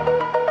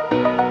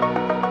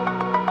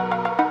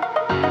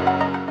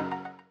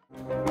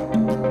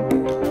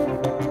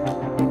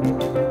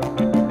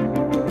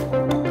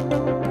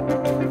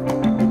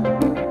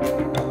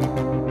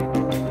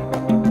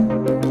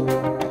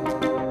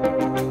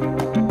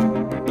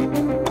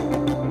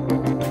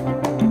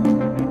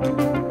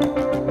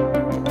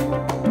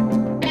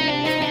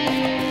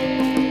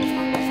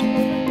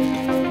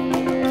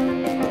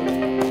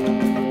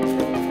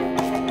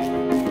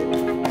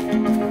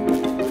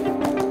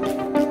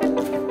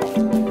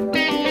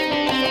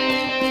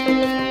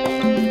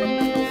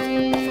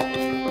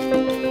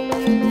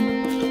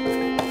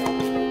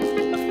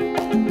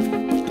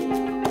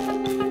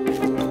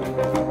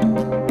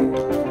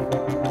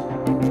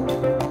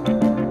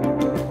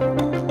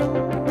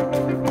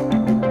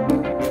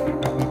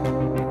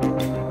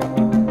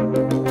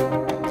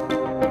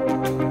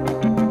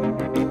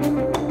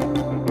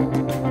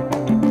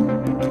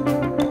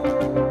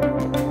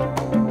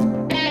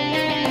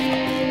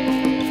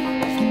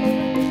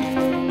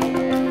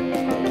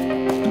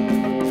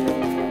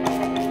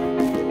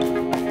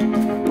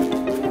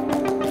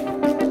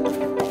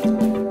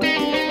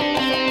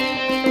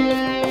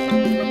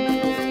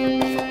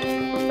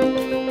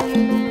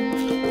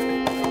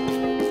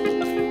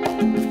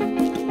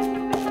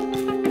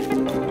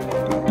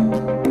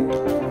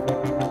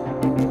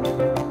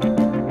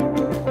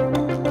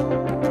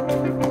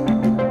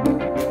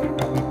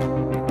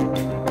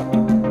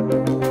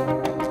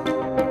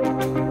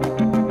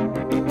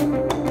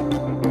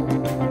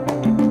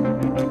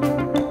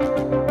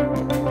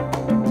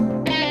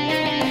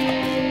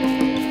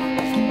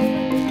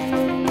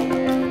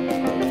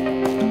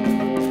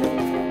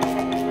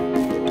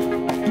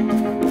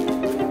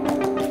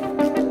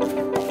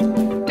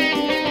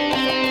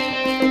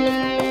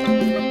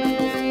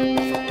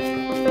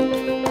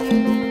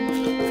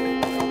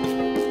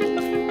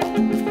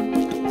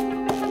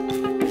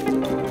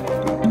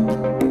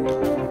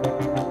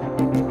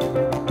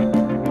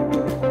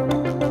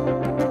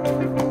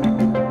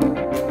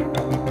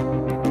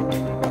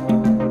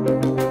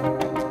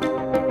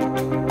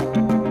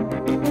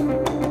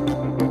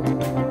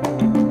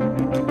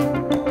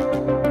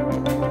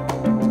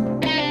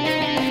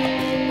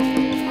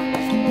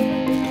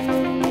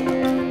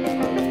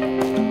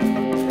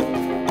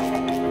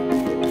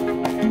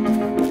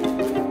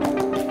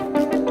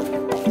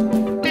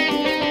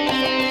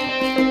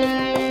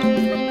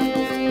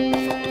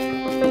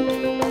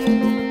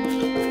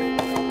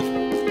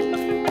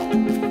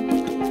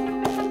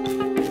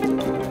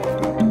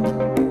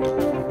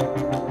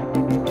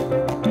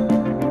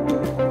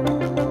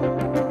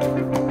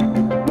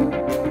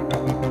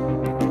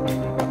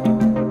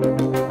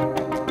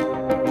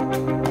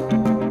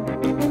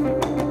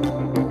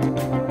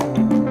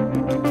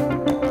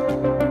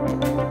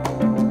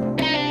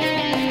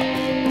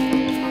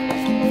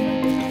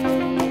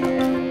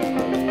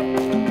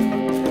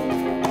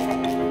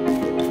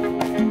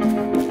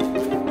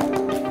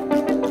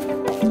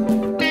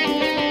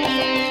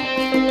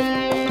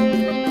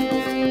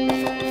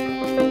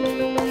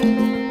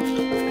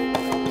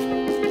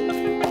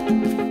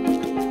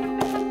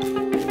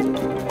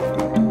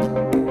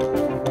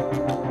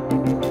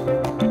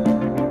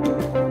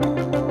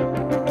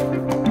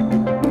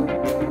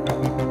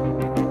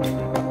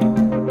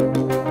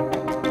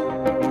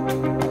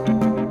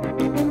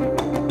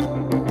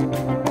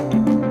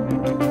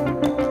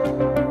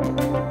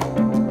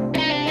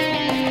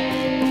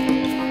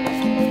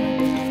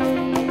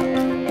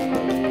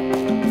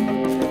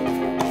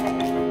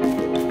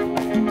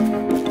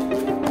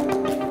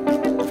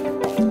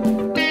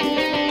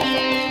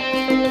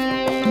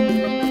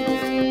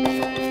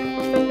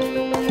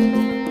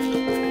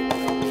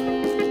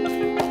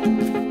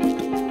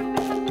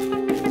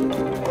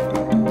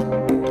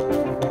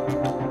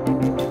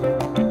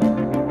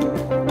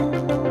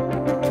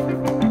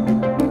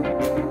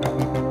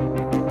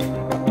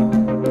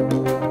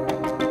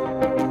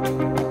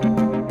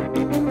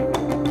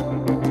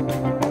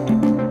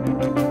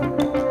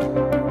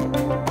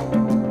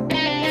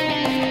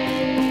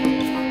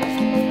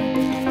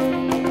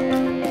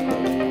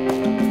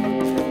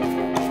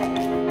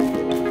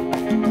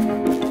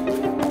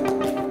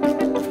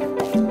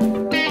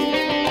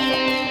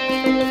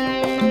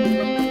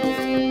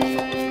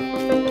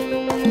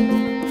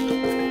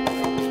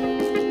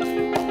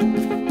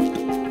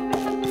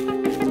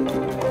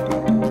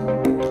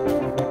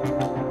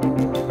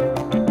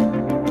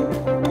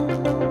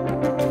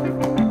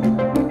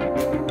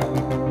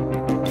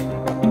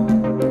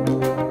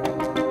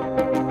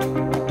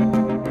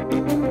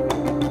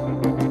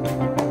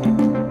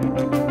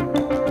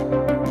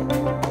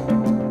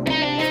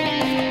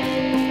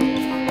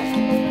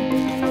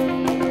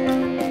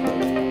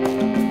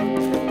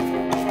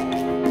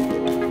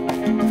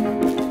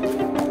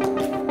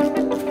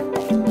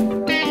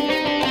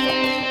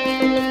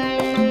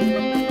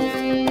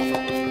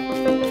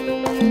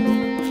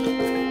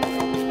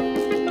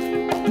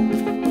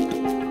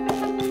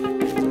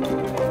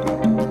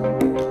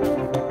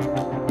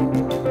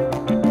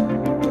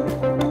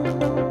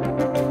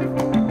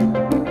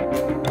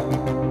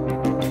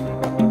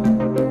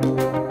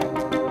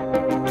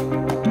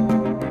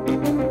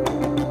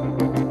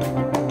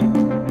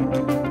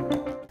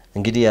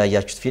እንግዲህ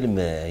ያያችሁት ፊልም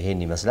ይሄን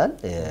ይመስላል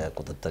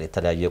ቁጥጥር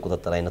የተለያዩ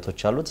የቁጥጥር አይነቶች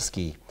አሉት እስኪ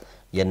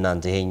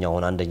የናንተ ይሄኛው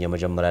አንደኛ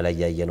መጀመሪያ ላይ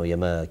ያየነው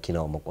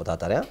የመኪናው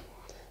መቆጣጠሪያ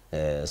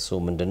እሱ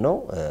ምንድነው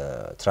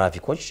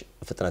ትራፊኮች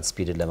ፍጥነት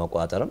ስፒድን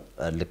ለመቆጣጠርም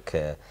ልክ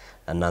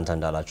እናንተ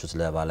እንዳላችሁት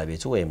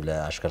ለባለቤቱ ወይም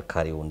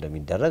ለአሽከርካሪው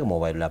እንደሚደረግ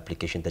ሞባይል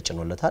አፕሊኬሽን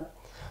ተጭኖለታል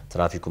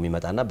ትራፊኩ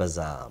የሚመጣና በዛ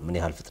ምን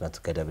ያህል ፍጥነት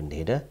ገደብ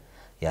እንደሄደ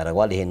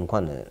ያረጋል ይሄን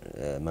እንኳን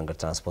መንገድ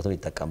ትራንስፖርትም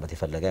ይተካምበት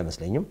ይፈልጋ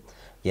አይመስለኝም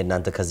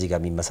የናንተ ከዚህ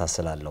ጋር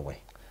የሚመሳሰላለው ወይ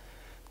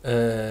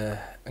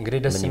እንግዲህ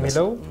ደስ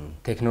የሚለው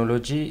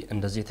ቴክኖሎጂ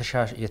እንደዚህ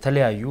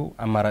የተለያዩ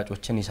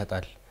አማራጮችን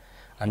ይሰጣል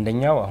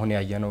አንደኛው አሁን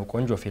ያየነው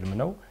ቆንጆ ፊልም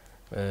ነው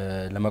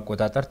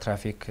ለመቆጣጠር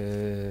ትራፊክ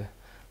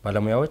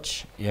ባለሙያዎች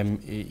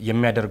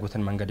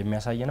የሚያደርጉትን መንገድ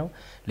የሚያሳይ ነው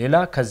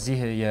ሌላ ከዚህ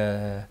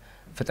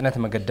የፍጥነት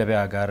መገደቢያ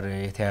ጋር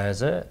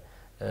የተያያዘ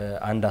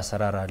አንድ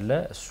አሰራር አለ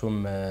እሱም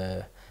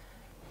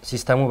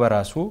ሲስተሙ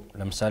በራሱ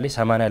ለምሳሌ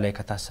 80 ላይ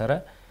ከታሰረ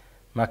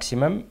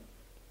ማክሲመም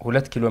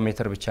 2 ኪሎ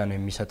ሜትር ብቻ ነው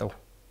የሚሰጠው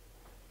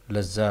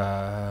ለዛ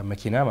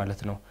መኪና ማለት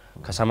ነው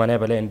ከ80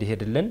 በላይ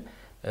እንዲሄድልን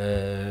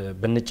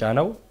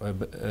ብንጫነው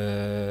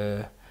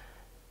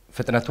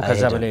ፍጥነቱ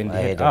ከዛ በላይ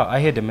እንዲሄድ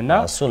አይሄድምና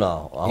እሱ ነው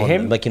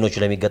አሁን መኪኖቹ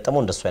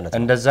ለሚገጠመው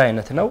እንደዛ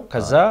አይነት ነው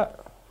ከዛ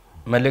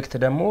መልእክት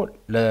ደግሞ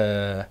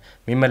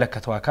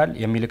ለሚመለከተው አካል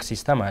የሚልክ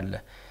ሲስተም አለ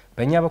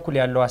በእኛ በኩል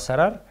ያለው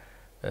አሰራር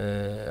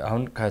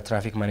አሁን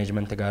ከትራፊክ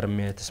ማኔጅመንት ጋርም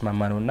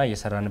የተስማማነውና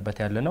እየሰራንበት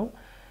ያለ ነው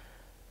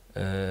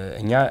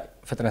እኛ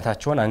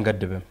ፍጥነታቸውን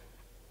አንገድብም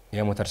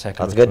የሞተር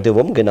ሳይክል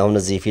አትገድቡም ግን አሁን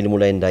እዚህ ፊልሙ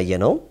ላይ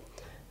እንዳየነው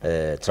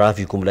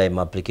ትራፊኩም ላይ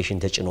አፕሊኬሽን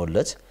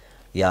ተጭኖለት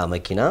ያ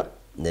መኪና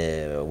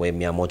ወይም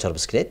ያ ሞተር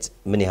ብስክሌት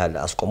ምን ያህል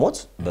አስቆሞት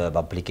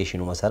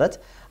በአፕሊኬሽኑ መሰረት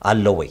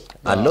አለው ወይ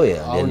አለው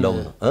የለም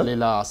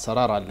ሌላ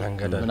አሰራር አለ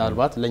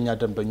ምናልባት ለኛ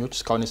ደንበኞች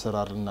እስካሁን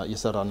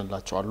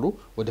የሰራንላቸው አሉ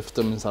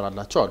ወደፊትም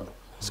እንሰራላቸው አሉ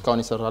እስካሁን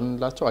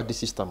የሰራንላቸው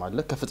አዲስ ሲስተም አለ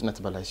ከፍጥነት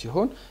በላይ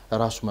ሲሆን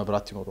ራሱ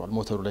መብራት ይኖራል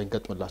ሞተሩ ላይ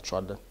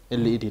እንገጥምላቸዋለን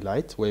LED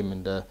ላይት ወይም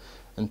እንደ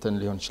እንትን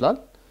ሊሆን ይችላል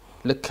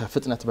ልክ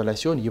ፍጥነት በላይ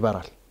ሲሆን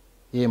ይበራል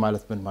ይሄ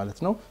ማለት ምን ማለት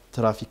ነው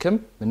ትራፊክም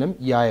ምንም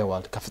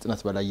ያየዋል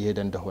ከፍጥነት በላይ ይሄደ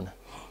እንደሆነ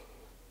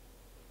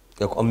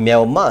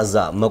የሚያውማ እዛ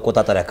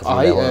መቆጣጠሪያ ክፍል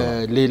ላይ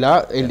ሌላ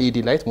LED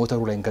ላይት ሞተሩ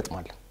ላይ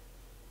እንገጥማለን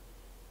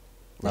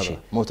እሺ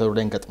ሞተሩ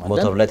ላይ እንገጥማለን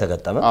ሞተሩ ላይ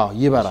ተገጠመ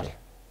ይበራል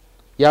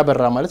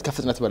ያበራ ማለት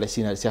ከፍጥነት በላይ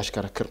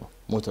ሲያሽከረክር ነው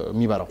ሞተር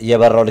የሚበራው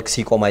የበራው ልክ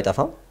ሲቆም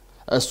አይጠፋም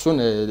እሱን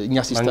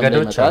እኛ ሲስተም ላይ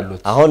መጣል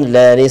አሁን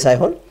ለኔ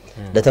ሳይሆን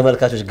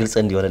ለተመልካቾች ግልጽ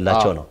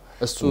እንዲሆንላቸው ነው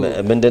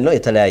ምንድነው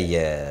የተለያየ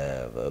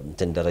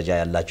እንትን ደረጃ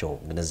ያላቸው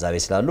ግንዛቤ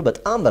ስላሉ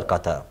በጣም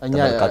በርካታ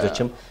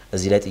ተመልካቾችም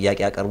እዚህ ላይ ጥያቄ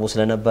ያቀርቡ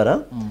ስለነበረ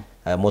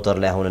ሞተር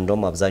ላይ አሁን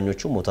እንደውም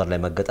አብዛኞቹ ሞተር ላይ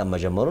መገጠም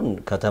መጀመሩን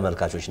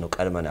ከተመልካቾች ነው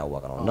ቀድመን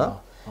ያወቅነውና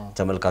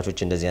ተመልካቾች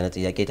እንደዚህ አይነት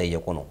ጥያቄ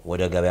ጠየቁ ነው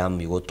ወደ ገበያም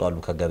ይወጣሉ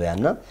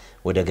ከገበያና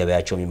ወደ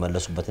ገበያቸው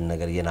የሚመለሱበትን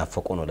ነገር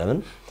እየናፈቁ ነው ለምን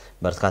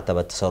በርካታ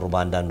በተሰሩ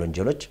ባንዳንድ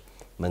ወንጀሎች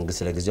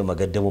መንግስት ለጊዜው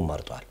መገደቡን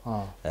መርጧል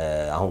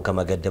አሁን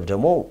ከመገደብ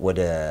ደግሞ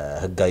ወደ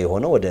ህጋዊ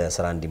ሆነ ወደ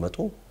ስራ እንዲመጡ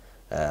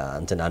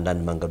እንትን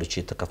አንዳንድ መንገዶች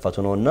እየተከፈቱ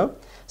ነውና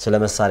ስለ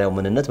መሳሪያው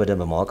ምንነት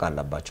በደንብ ማወቅ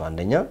አለባቸው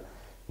አንደኛ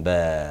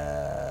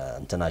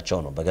በእንትናቸው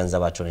ነው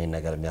በገንዘባቸው ነው ይሄን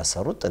ነገር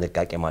የሚያሰሩት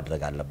ጥንቃቄ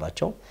ማድረግ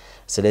አለባቸው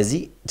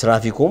ስለዚህ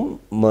ትራፊኩም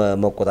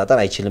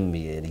መቆጣጠር አይችልም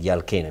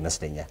ይያልከኝ ነው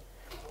መስለኛል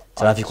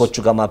ትራፊኮቹ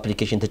ጋር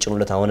አፕሊኬሽን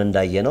ተጭኖለት አሁን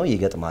እንዳየነው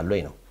ይገጥማሉ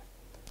ወይ ነው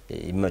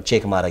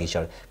ቼክ ማድረግ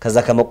ይችላል ከዛ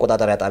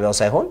ከመቆጣጠሪያ ጣቢያው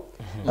ሳይሆን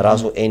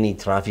ራሱ ኤኒ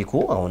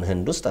ትራፊኩ አሁን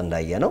ህንድ ውስጥ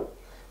እንዳየነው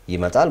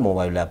ይመጣል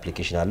ሞባይል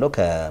አፕሊኬሽን አለው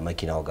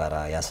ከመኪናው ጋር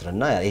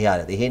ያስርና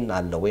ይሄን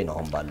አለ ወይ ነው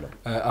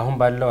አሁን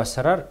ባለው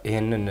አሰራር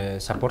ይሄንን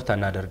ሰፖርት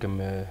አናደርግም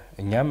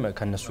እኛም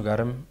ከነሱ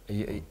ጋርም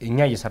እኛ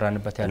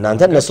እየሰራንበት ያለው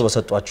እናንተ እነሱ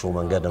በሰጧችሁ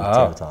መንገድ ነው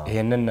ተጣጣ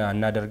ይሄንን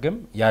አናደርግም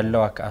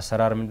ያለው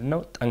አሰራር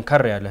ምንድነው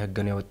ጠንከር ያለ ህግ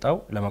ነው የወጣው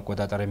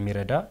ለመቆጣጠር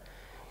የሚረዳ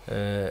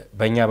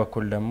በእኛ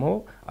በኩል ደግሞ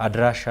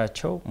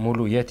አድራሻቸው ሙሉ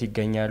የት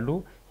ይገኛሉ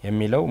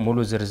የሚለው ሙሉ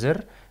ዝርዝር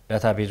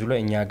ዳታቤዙ ላይ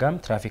እኛ ጋም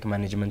ትራፊክ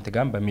ማኔጅመንት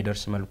ጋም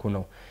በሚደርስ መልኩ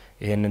ነው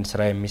ይሄንን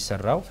ስራ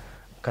የሚሰራው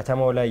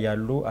ከተማው ላይ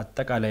ያሉ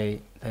አጠቃላይ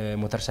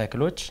ሞተር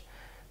ሳይክሎች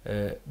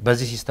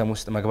በዚህ ሲስተም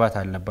ውስጥ መግባት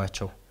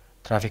አለባቸው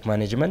ትራፊክ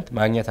ማኔጅመንት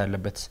ማግኘት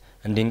አለበት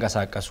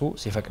እንዲንቀሳቀሱ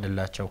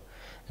ሲፈቅድላቸው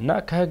እና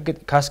ከህግ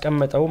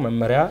ካስቀመጠው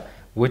መመሪያ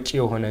ውጪ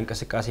የሆነ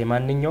እንቅስቃሴ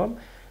ማንኛውም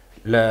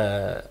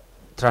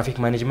ለትራፊክ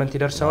ማኔጅመንት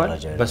ይደርሰዋል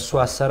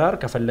በሱ አሰራር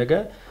ከፈለገ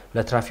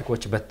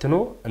ለትራፊኮች በትኖ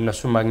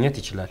እነሱ ማግኘት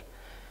ይችላል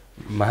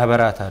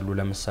ማህበራት አሉ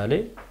ለምሳሌ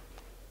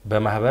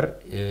በማህበር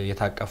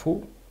የታቀፉ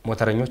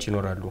ሞተረኞች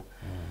ይኖራሉ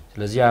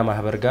ስለዚህ ያ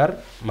ማህበር ጋር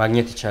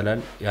ማግኘት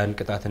ይቻላል ያን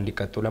ቅጣት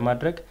እንዲቀጡ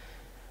ለማድረግ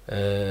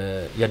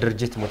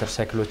የድርጅት ሞተር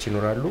ሳይክሎች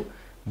ይኖራሉ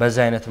በዛ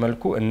አይነት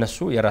መልኩ እነሱ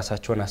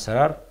የራሳቸውን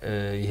አሰራር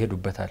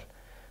ይሄዱበታል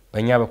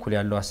በእኛ በኩል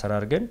ያለው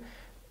አሰራር ግን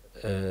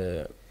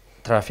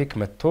ትራፊክ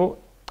መጥቶ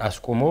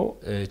አስቆሞ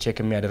ቼክ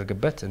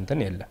የሚያደርግበት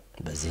እንትን የለም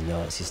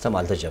በዚህኛው ሲስተም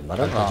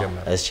አልተጀመረም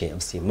እሺ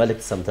እስቲ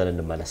መልእክት ሰምተን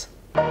እንመለስ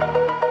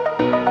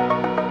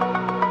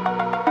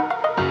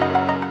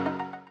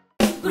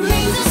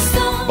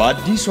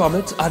በአዲሱ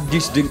ዓመት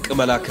አዲስ ድንቅ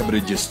መላ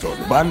ከብሪጅስቶን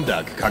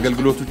ባንዳግ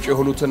ከአገልግሎት ውጭ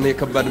የሆኑትን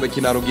የከባድ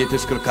መኪና አሮጌ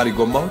ተሽከርካሪ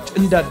ጎማዎች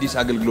እንደ አዲስ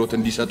አገልግሎት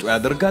እንዲሰጡ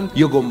ያደርጋል።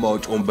 የጎማ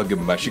ወጪውን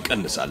በግማሽ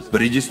ይቀንሳል።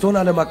 ብሪጅስቶን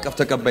ዓለም አቀፍ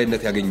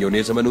ተቀባይነት ያገኘውን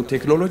የዘመኑን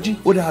ቴክኖሎጂ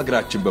ወደ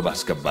ሀገራችን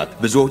በማስገባት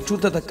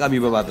ብዙዎቹን ተጠቃሚ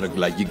በማድረግ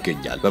ላይ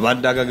ይገኛል።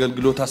 በባንዳግ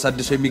አገልግሎት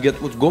አሳድሰው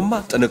የሚገጥሙት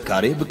ጎማ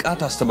ጥንካሬ፣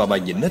 ብቃት፣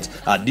 አስተማማኝነት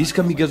አዲስ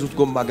ከሚገዙት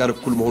ጎማ ጋር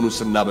እኩል መሆኑን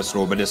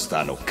ስናበስረው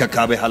በደስታ ነው።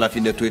 ከካቤ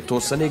ኃላፊነቱ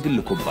የተወሰነ የግል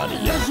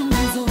ኩባንያ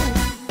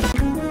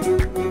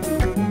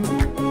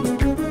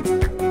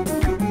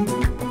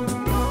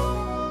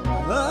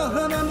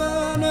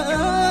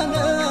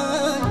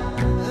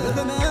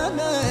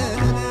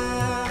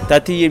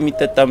ታትዬ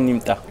የሚጠጣም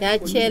ይምጣ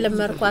ያቺ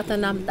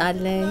የለመርኳትን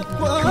አምጣለኝ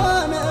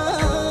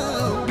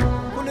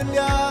ሁሉን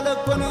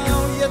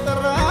ያለኮነው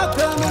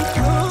እየተራከመ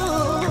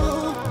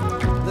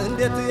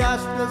እንዴት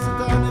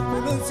ያስደስታል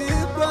ሁሉን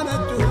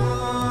ሲበነጩ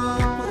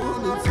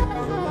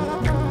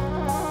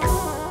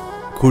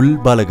ኩል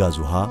ባለጋዝ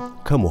ውሃ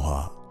ከሞሃ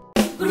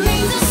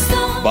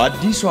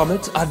በአዲሱ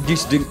ዓመት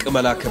አዲስ ድንቅ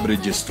መላ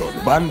ከብሪጅስቶን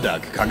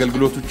ባንዳግ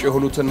ከአገልግሎት ውጭ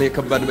የሆኑትን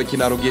የከባድ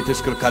መኪና አሮጌ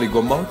ተሽከርካሪ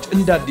ጎማዎች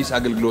እንደ አዲስ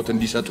አገልግሎት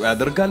እንዲሰጡ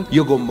ያደርጋል።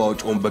 የጎማ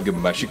ወጪውን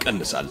በግማሽ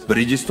ይቀንሳል።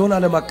 ብሪጅስቶን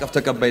ዓለም አቀፍ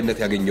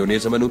ተቀባይነት ያገኘውን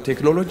የዘመኑን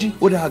ቴክኖሎጂ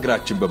ወደ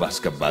ሀገራችን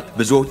በማስገባት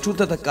ብዙዎቹን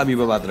ተጠቃሚ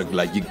በማድረግ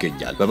ላይ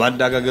ይገኛል።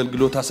 በባንዳግ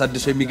አገልግሎት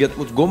አሳድሰው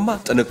የሚገጥሙት ጎማ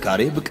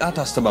ጥንካሬ፣ ብቃት፣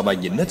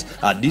 አስተማማኝነት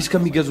አዲስ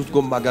ከሚገዙት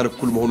ጎማ ጋር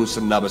እኩል መሆኑን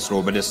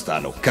ስናበስረው በደስታ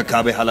ነው።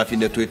 ከካቤ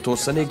ኃላፊነቱ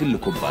የተወሰነ የግል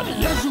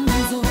ኩባንያ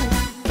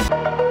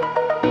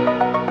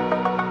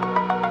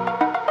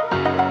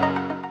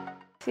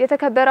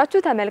የተከበራችሁ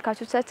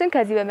ተመልካቾቻችን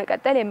ከዚህ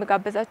በመቀጠል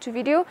የምጋብዛችሁ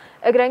ቪዲዮ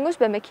እግረኞች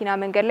በመኪና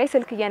መንገድ ላይ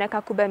ስልክ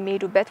እየነካኩ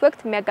በሚሄዱበት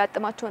ወቅት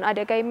የሚያጋጥማቸውን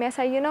አደጋ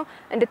የሚያሳይ ነው።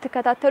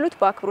 እንድትከታተሉት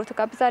በአክብሮት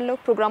ጋብዛለሁ።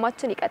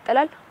 ፕሮግራማችን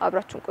ይቀጥላል።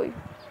 አብራችሁን ቆዩ።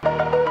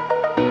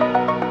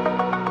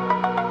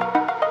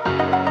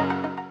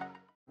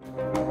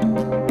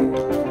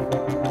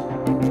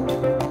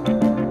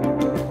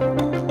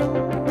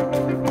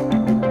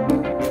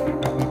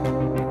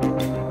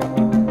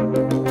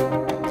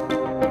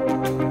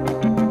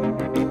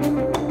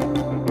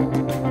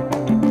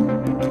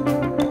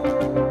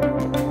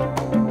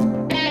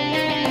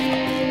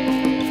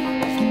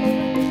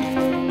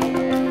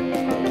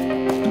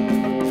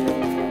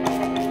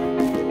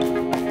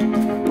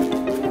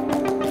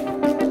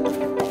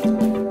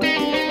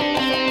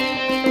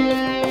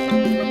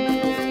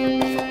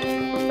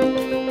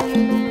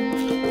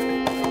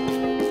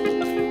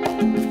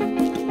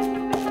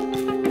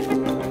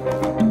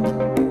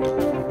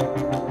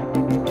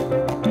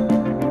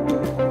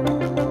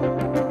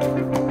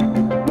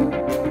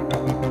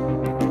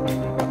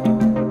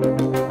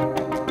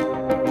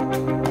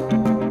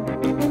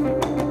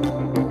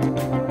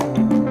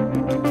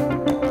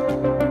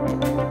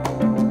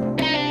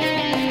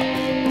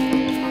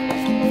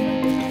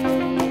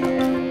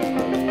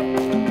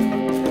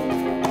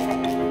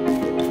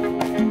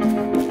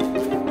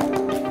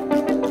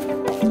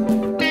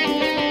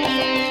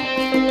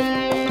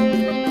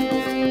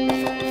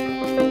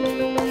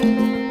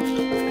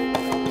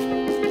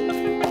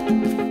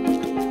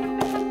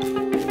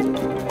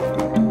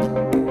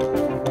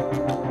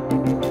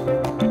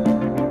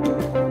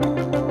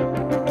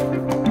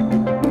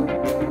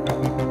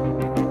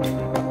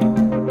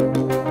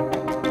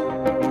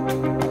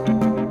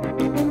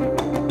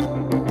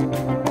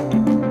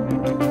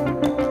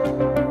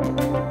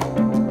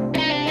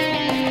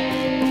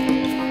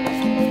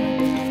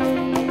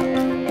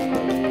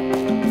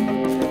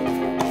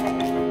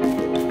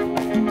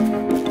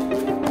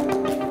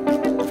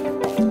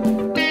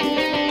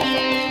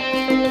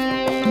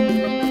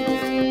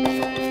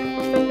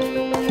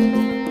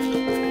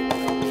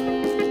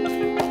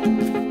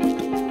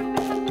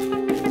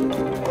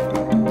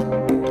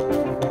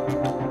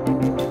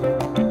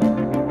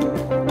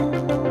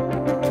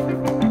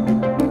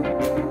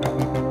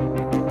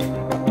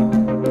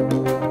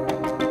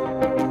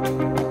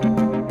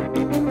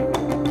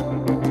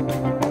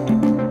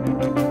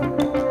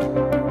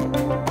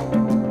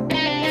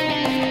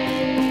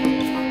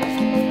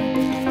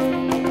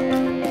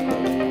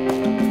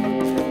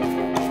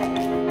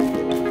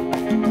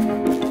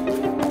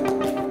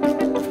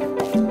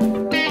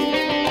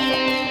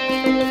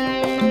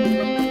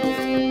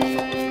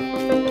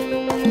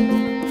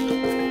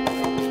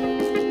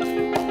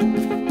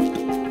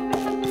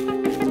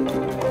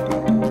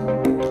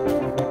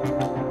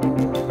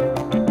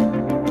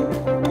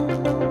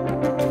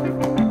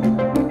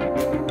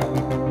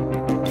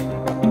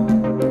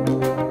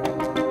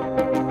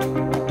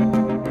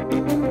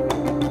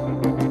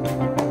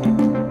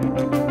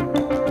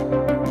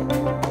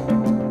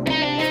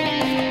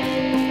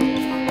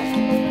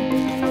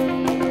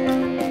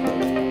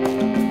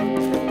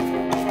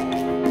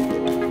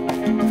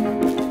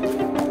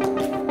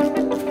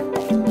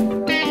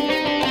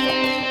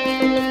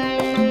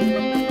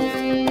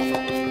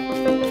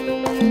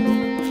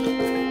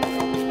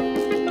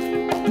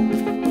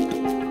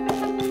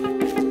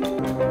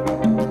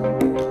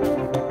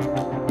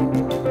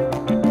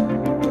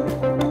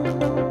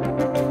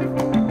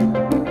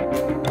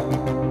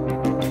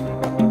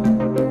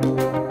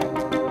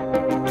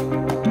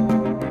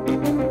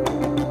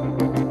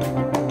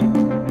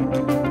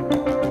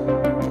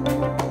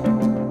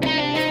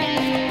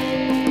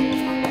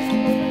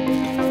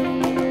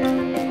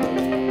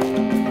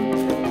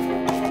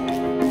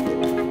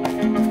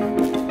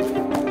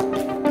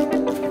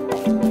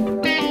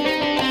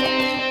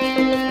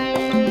 ፊልሙን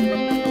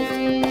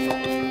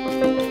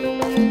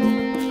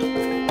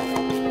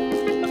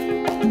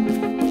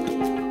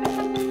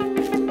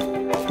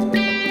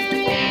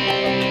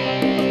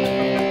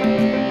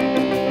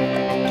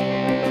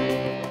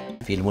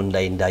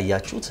ላይ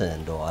እንዳያችሁት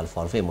እንደው አልፎ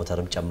አልፎ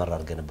የሞተርም ጨመር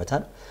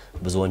አድርገንበታል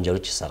ብዙ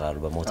ወንጀሎች ይሰራሉ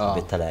በሞተር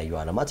በተለያዩ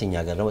ዓለማት እኛ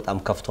ጋር ነው በጣም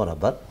ከፍቶ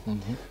ነበር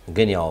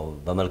ግን ያው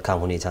በመልካም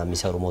ሁኔታ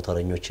የሚሰሩ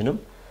ሞተረኞችንም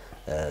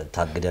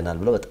ታግደናል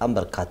ብለው በጣም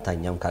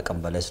በርካታኛም ካቀም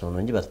በላይ ስለሆነ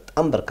እንጂ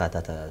በጣም በርካታ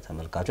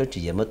ተመልካቾች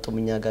እየመጡ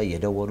እኛ ጋር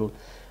እየደወሉ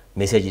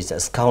ሜሴጅ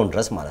እስካሁን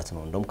ድረስ ማለት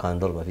ነው እንደውም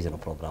ካንዶር በፊት ነው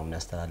ፕሮግራሙን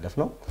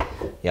ያስተላለፍነው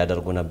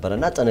ያደርጉ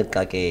ነበርና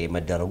ጥንቃቄ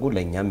መደረጉ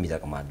ለኛም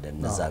ይጠቅማል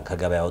እነዛ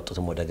ከገበያ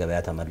ወጡትም ወደ ገበያ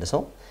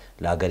ተመልሰው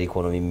ለሀገር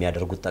ኢኮኖሚ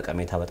የሚያደርጉት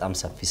ጠቀሜታ በጣም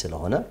ሰፊ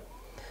ስለሆነ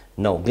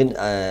ነው ግን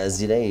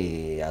እዚህ ላይ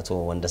አቶ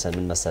ወንደሰን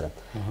ምን መሰለ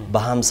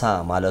በ50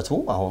 ማለቱ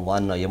አሁን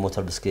ዋናው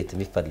የሞተር ብስክሌት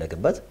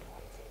የሚፈለግበት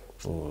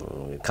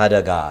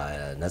ካደጋ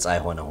ነፃ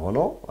የሆነ ሆኖ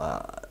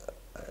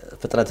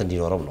ፍጥነት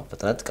እንዲኖረው ነው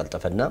ፍጥነት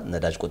ቀልጠፈና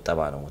ነዳጅ ቁጠባ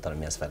ነው ሞተር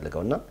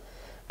የሚያስፈልገውና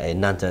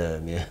እናንተ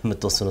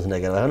የምትወስኑት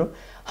ነገር ባይሆን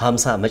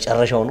 50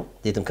 መጨረሻው ነው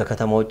የትም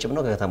ከከተማ ውጭም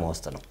ነው ከከተማ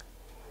ውስጥ ነው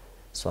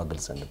እሷ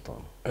ግልጽ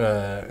እንድትሆን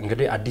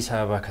እንግዲህ አዲስ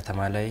አበባ ከተማ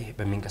ላይ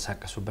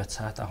በሚንቀሳቀሱበት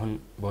ሰዓት አሁን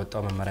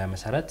በወጣው መመሪያ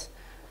መሰረት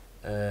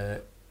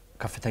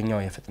ከፍተኛው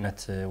የፍጥነት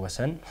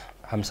ወሰን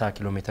 50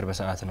 ኪሎ ሜትር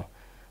በሰዓት ነው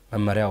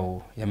መመሪያው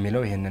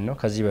የሚለው ይሄንን ነው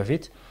ከዚህ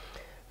በፊት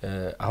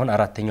አሁን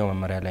አራተኛው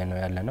መመሪያ ላይ ነው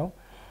ያለነው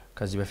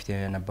ከዚህ በፊት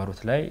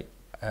የነበሩት ላይ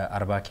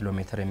 40 ኪሎ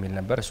ሜትር የሚል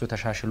ነበር እሱ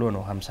ተሻሽሎ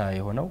ነው 50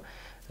 የሆነው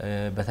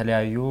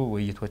በተለያዩ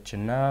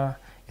ውይይቶችና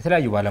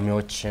የተለያዩ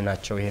ባለሙያዎች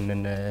ናቸው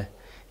ይሄንን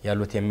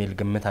ያሉት የሚል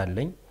ግምት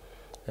አለኝ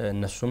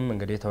እነሱም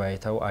እንግዲህ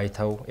ተወያይተው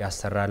አይተው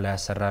ያሰራል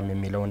ያሰራም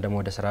የሚለው እንደሞ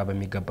ወደ ስራ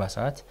በሚገባ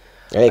ሰዓት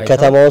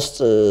ከተማ ውስጥ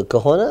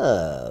ከሆነ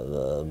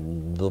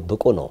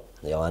ብቁ ነው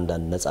ያው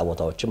አንዳንድ ነፃ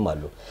ቦታዎችም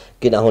አሉ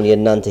ግን አሁን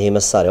የናንተ ይሄ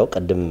መሳሪያው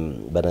ቀድም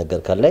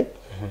በነገር ካላይ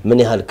ምን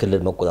ያህል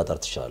ክልል መቆጣጠር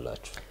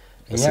ትችላላችሁ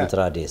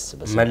በሴንትራዲስ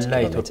መላ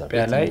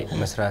ኢትዮጵያ ላይ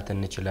መስራት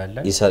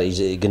እንችላለን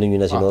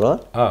ግንኙነት ይኖራል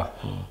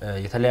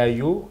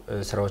የተለያዩ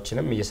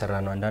ስራዎችንም እየሰራ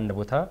ነው አንዳንድ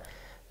ቦታ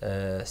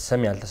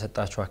ስም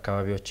ያልተሰጣቸው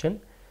አካባቢዎችን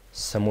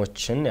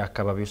ስሞችን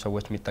የአካባቢው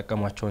ሰዎች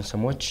የሚጠቀሟቸውን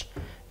ስሞች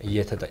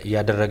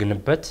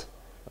ያደረግንበት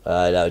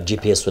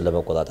ጂፒኤስን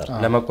ለመቆጣጠር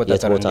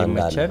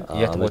እንዲመቸን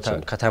የት ቦታ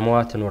ከተማዋ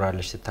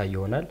ትኖራለች ስታይ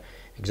ይሆናል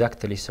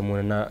ኤግዛክትሊ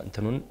ስሙንና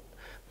እንትኑን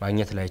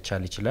ማግኘት ላይ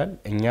ይችላል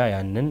እኛ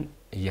ያንን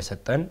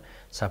እየሰጠን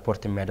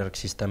ሰፖርት የሚያደርግ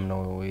ሲስተም ነው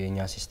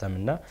የኛ ሲስተም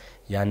እና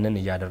ያንን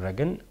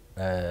ያደረግን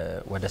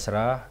ወደ ስራ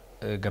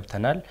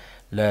ገብተናል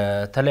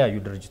ለተለያዩ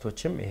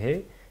ድርጅቶችም ይሄ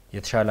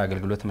የተሻለ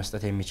አገልግሎት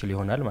መስጠት የሚችል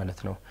ይሆናል ማለት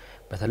ነው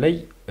በተለይ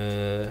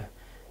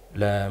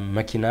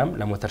ለመኪናም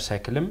ለሞተር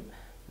ሳይክልም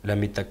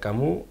ለሚጠቀሙ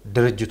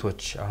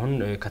ድርጅቶች አሁን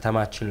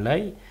ከተማችን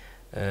ላይ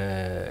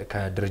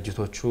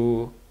ከድርጅቶቹ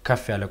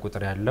ከፍ ያለ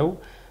ቁጥር ያለው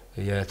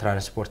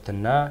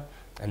የትራንስፖርትና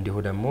እንዲሁ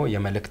ደግሞ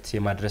የመልእክት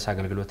የማድረስ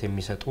አገልግሎት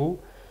የሚሰጡ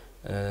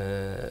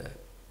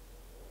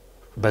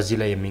በዚህ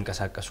ላይ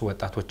የሚንቀሳቀሱ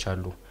ወጣቶች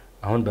አሉ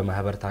አሁን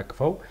በማህበር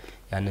ታቅፈው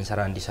ያንን ስራ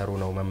እንዲሰሩ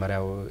ነው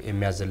መመሪያው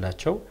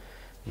የሚያዝላቸው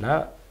እና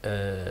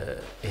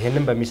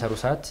ይሄንን በሚሰሩ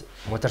ሰዓት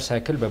ሞተር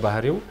ሳይክል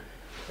በባህሪው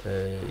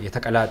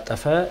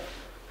የተቀላጠፈ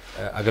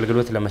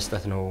አገልግሎት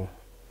ለመስጠት ነው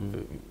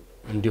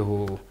እንዲሁ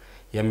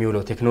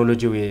የሚውለው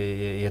ቴክኖሎጂው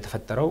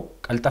የተፈጠረው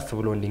ቀልጠፍ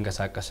ብሎ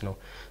እንዲንቀሳቀስ ነው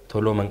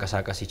ቶሎ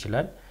መንቀሳቀስ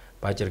ይችላል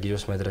ባጭር ጊዜ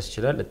ውስጥ መድረስ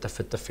ይችላል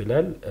ጥፍጥፍ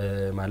ይላል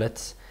ማለት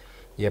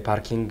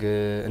የፓርኪንግ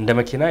እንደ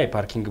መኪና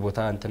የፓርኪንግ ቦታ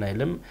እንትን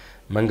አይልም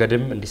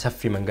መንገድም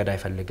እንዲሰፊ መንገድ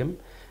አይፈልግም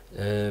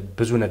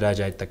ብዙ ነዳጅ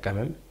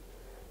አይጠቀምም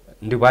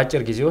እንዲሁ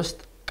ባጭር ጊዜ ውስጥ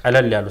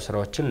ቀለል ያሉ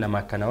ስራዎችን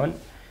ለማከናወን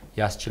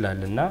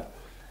ያስችላልና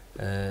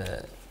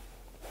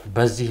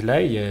በዚህ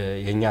ላይ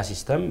የኛ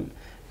ሲስተም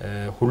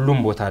ሁሉም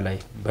ቦታ ላይ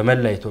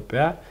በመላ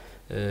ኢትዮጵያ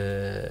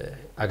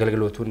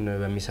አገልግሎቱን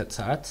በሚሰጥ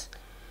ሰዓት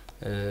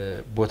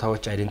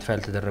ቦታዎች አይደንቲፋይ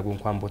ተደረጉ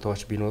እንኳን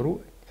ቦታዎች ቢኖሩ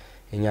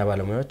የኛ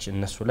ባለሙያዎች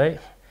እነሱ ላይ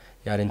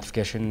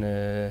የአይደንቲፊኬሽን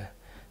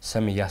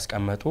ስም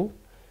ያስቀመጡ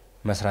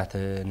መስራት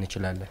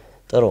እንችላለን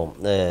ጥሩ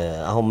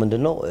አሁን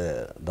ምንድነው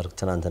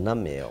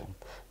በርክትናንተናም ያው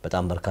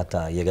በጣም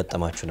በርካታ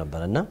እየገጠማችሁ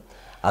ነበርና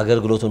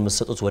አገልግሎቱን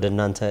መስጠቱት ወደ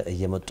እናንተ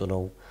እየመጡ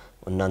ነው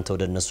እናንተ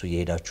ወደ እነሱ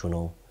እየሄዳችሁ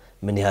ነው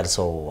ምን ያህል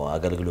ሰው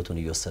አገልግሎቱን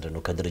እየወሰደ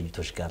ነው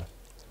ከድርጅቶች ጋር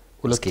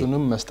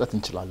ሁለቱንም መስጠት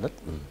እንችላለን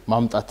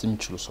ማምጣት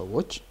የሚችሉ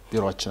ሰዎች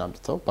ቢሮአችን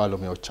አምጥተው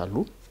ባለሙያዎች አሉ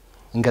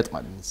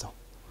እንገጥማለን እዛው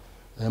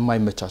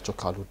የማይመቻቸው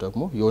ካሉ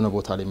ደግሞ የሆነ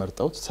ቦታ ላይ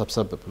መርጠው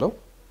ሰብሰብ ብለው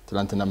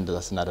ትላንትና እንደዛ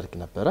ስናደርግ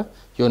ነበር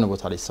የሆነ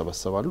ቦታ ላይ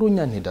ተሰበሰባሉ እኛ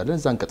እንሄዳለን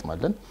እዛ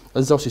እንገጥማለን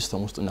እዛው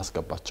ሲስተም ውስጥ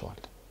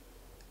እናስገባቸዋለን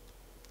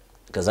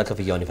ከዛ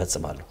ከፍያውን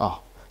ይፈጽማሉ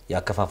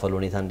ያከፋፈሉ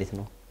ሁኔታ እንዴት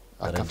ነው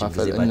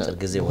አከፋፈል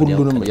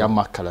ሁሉንም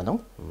ያማከለ ነው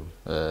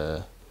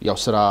ያው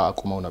ስራ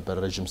አቁመው ነበር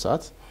ረጅም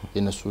ሰዓት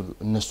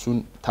እነሱን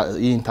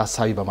ይህን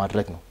ታሳቢ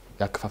በማድረግ ነው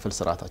ያከፋፈል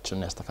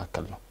ስርዓታችንን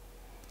ያስተካከል ነው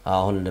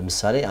አሁን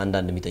ለምሳሌ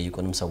አንዳንድ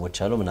የሚጠይቁንም ሰዎች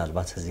አሉ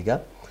ምናልባት እዚህ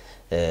ጋር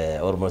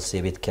ኦልሞስት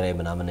የቤት ኪራይ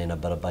ምናምን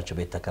የነበረባቸው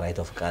ቤት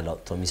ተከራይተው ፍቃድ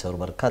አውጥተው የሚሰሩ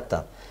በርካታ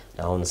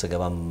አሁን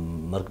ስገባ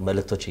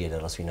መልእክቶች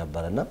እየደረሱኝ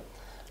ነበርና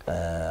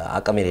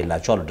አቅም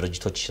የሌላቸው አሉ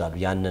ድርጅቶች ይችላሉ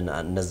ያንን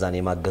እነዛን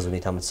የማገዝ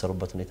ሁኔታ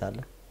የምትሰሩበት ሁኔታ አለ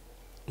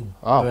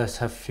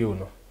በሰፊው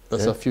ነው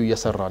በሰፊው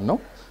እየሰራን ነው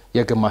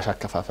የግማሽ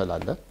አከፋፈል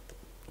አለ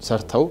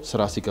ሰርተው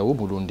ስራ ሲገቡ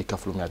ሙሉ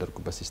እንዲከፍሉ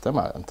የሚያደርጉበት ሲስተም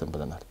እንትን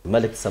ብለናል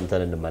መልእክት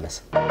ሰምተን እንመለስ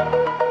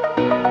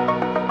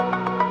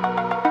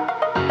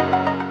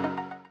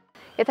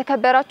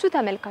የተከበራችሁ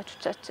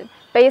ተመልካቾቻችን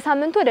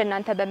በየሳምንቱ ወደ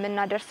እናንተ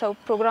በመናደርሰው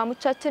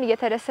ፕሮግራሞቻችን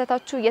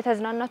እየተደሰታችሁ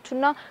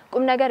እየተዝናናችሁና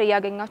ቁም ነገር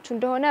እያገኛችሁ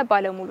እንደሆነ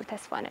ባለሙሉ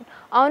ተስፋ ነን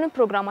አሁንም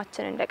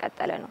ፕሮግራማችን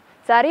እንደቀጠለ ነው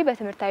ዛሬ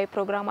በትምህርታዊ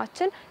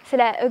ፕሮግራማችን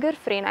ስለ እግር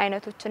ፍሬን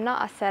አይነቶችና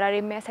አሰራር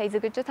የሚያሳይ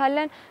ዝግጅት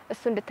አለን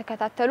እሱ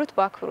እንድትከታተሉት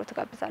በአክብሮት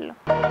ጋብዛለሁ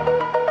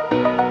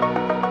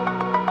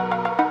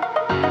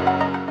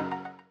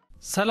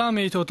ሰላም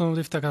የኢትዮ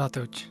አውቶሞቲቭ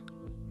ተከታታዮች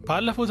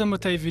ባለፈው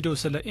ትምህርታዊ ቪዲዮ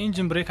ስለ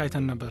ኢንጂን ብሬክ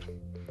አይተን ነበር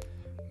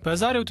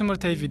በዛሬው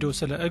ትምህርታዊ ቪዲዮ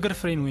ስለ እግር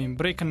ፍሬን ወይም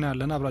ብሬክ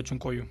እናያለን አብራችሁን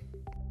ቆዩ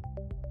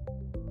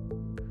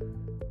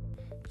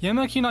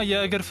የመኪና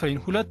የእግር ፍሬን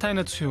ሁለት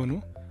አይነት ሲሆኑ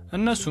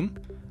እነሱም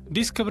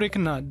ዲስክ ብሬክ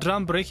እና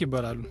ድራም ብሬክ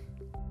ይባላሉ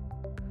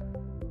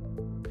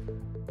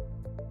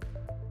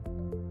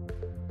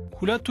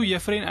ሁለቱ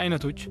የፍሬን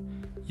አይነቶች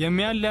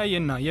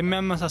የሚያለያየና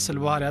የሚያመሳስል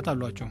ባህሪያት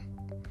አሏቸው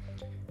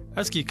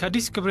እስኪ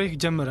ከዲስክ ብሬክ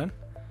ጀምረን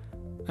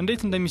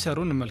እንዴት እንደሚሰሩ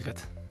እንመልከት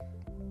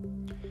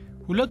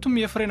ሁለቱም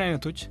የፍሬን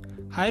አይነቶች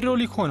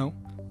ሃይድሮሊክ ሆነው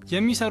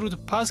የሚሰሩት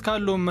ፓስካል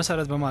ሎውን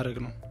መሰረት በማድረግ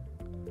ነው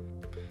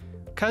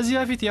ከዚህ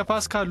በፊት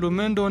የፓስካል ሎው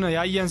ምን እንደሆነ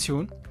ያየን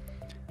ሲሆን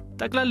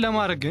ጠቅላላ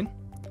ለማድረግ ግን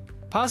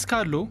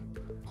ፓስካል ሎው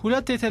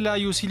ሁለት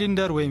የተለያዩ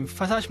ሲሊንደር ወይም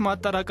ፈሳሽ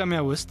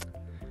ማጠራቀሚያ ውስጥ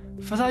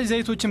ፈሳሽ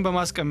ዘይቶችን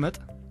በማስቀመጥ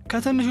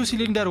ከትንሹ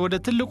ሲሊንደር ወደ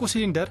ትልቁ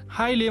ሲሊንደር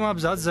ኃይል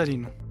የማብዛት ዘዴ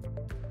ነው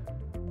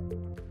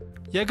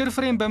የእግር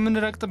ፍሬን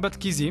በምንረግጥበት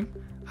ጊዜም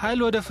ኃይል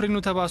ወደ ፍሬኑ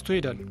ተባዝቶ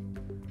ይሄዳል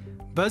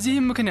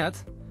በዚህም ምክንያት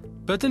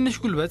በትንሽ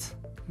ጉልበት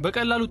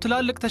በቀላሉ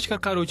ትላልቅ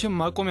ተሽከርካሪዎችን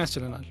ማቆም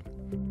ያስችለናል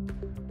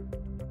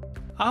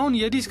አሁን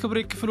የዲስክ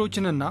ብሬክ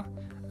ክፍሎችንና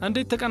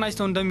እንዴት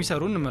ተቀናጅተው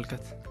እንደሚሰሩ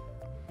እንመልከት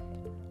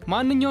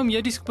ማንኛውም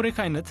የዲስክ ብሬክ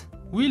አይነት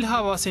ዊል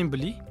ሃብ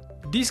አሴምብሊ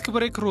ዲስክ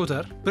ብሬክ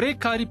ሮተር ብሬክ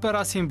ካሊፐር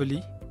አሴምብሊ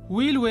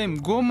ዊል ወይም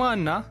ጎማ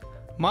እና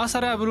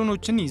ማሰሪያ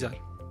ብሎኖችን ይይዛል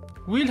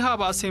ዊል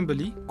ሃብ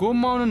አሴምብሊ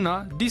ጎማውንና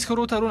ዲስክ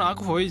ሮተሩን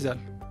አቅፎ ይይዛል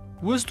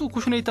ውስጡ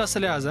ኩሽኔታ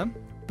ስለያዘም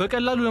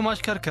በቀላሉ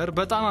ለማሽከርከር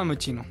በጣም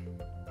አመቺ ነው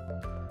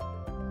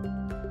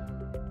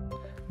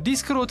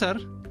ዲስክ ሮተር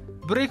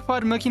ብሬክ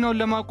ፓድ መኪናውን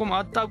ለማቆም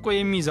አጣብቆ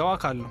የሚይዘው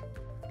አካል ነው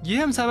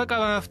ይህም ሰበቃ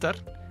በመፍጠር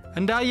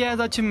እንደ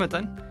አያያዛችን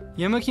መጠን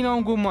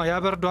የመኪናውን ጎማ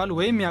ያበርደዋል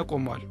ወይም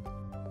ያቆመዋል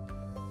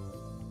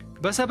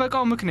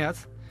በሰበቃው ምክንያት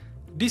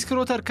ዲስክ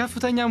ሮተር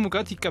ከፍተኛ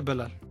ሙቀት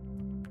ይቀበላል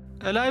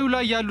እላዩ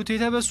ላይ ያሉት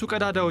የተበሱ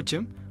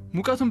ቀዳዳዎችም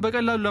ሙቀቱን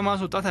በቀላሉ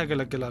ለማስወጣት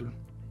ያገለግላሉ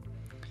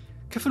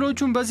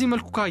ክፍሎቹን በዚህ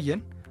መልኩ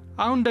ካየን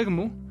አሁን ደግሞ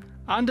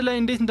አንድ ላይ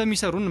እንዴት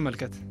እንደሚሰሩ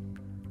እንመልከት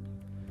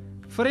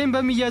ፍሬም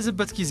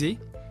በሚያዝበት ጊዜ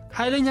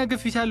ኃይለኛ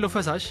ግፊት ያለው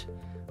ፈሳሽ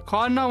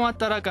ከዋናው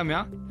ማጠራቀሚያ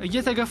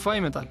እየተገፋ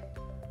ይመጣል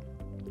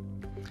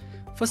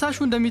ፈሳሹ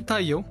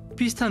እንደሚታየው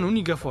ፒስተኑን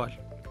ይገፋዋል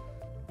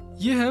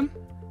ይህም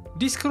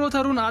ዲስክ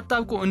ሮተሩን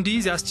አጣብቆ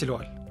እንዲይዝ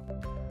ያስችለዋል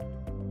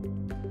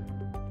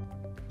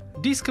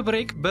ዲስክ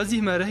ብሬክ በዚህ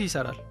መርህ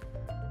ይሰራል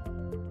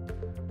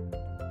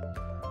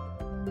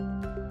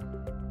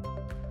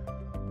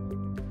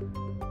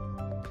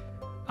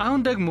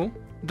አሁን ደግሞ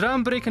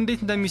ድራም ብሬክ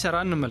እንዴት እንደሚሰራ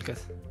እንመልከት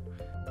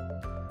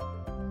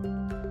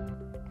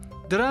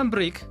ድራም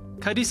ብሬክ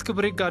ከዲስክ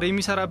ብሬክ ጋር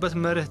የሚሰራበት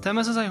መርህ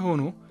ተመሳሳይ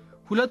ሆኖ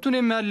ሁለቱን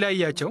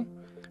የሚያለያያቸው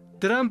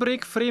ድራም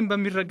ብሬክ ፍሬም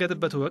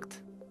በሚረገጥበት ወቅት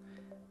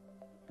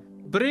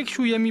ብሬክ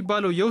ሹ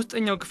የሚባለው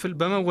የውስጠኛው ክፍል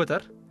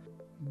በመወጠር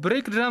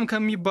ብሬክ ድራም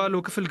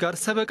ከሚባለው ክፍል ጋር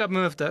ሰበቃ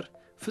በመፍጠር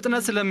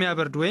ፍጥነት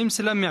ስለሚያበርድ ወይም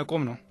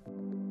ስለሚያቆም ነው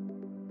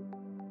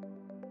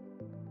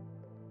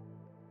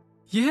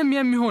ይህም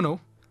የሚሆነው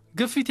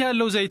ግፊት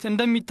ያለው ዘይት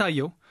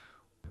እንደሚታየው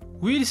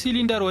ዊል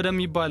ሲሊንደር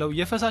ወደሚባለው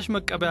የፈሳሽ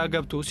መቀበያ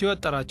ገብቶ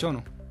ሲወጠራቸው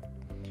ነው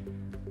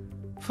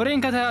ፍሬን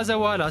ከተያዘ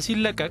በኋላ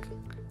ሲለቀቅ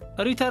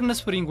ሪተርን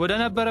ስፕሪንግ ወደ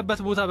ነበረበት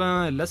ቦታ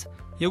በመመለስ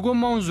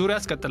የጎማውን ዙሪያ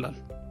ያስቀጥላል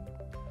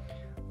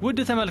ውድ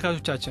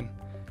ተመልካቾቻችን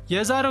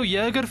የዛሬው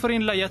የእግር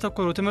ፍሬን ላይ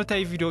ያተኮረው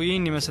ትምህርታዊ ቪዲዮ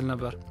ይህን ይመስል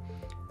ነበር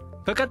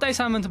በቀጣይ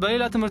ሳምንት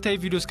በሌላ ትምህርታዊ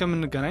ቪዲዮ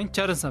እስከምንገናኝ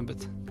ቸር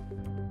ሰንብቱ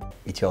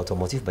ኢትዮ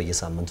አውቶሞቲቭ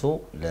በየሳምንቱ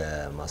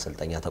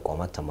ለማሰልጠኛ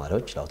ተቋማት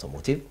ተማሪዎች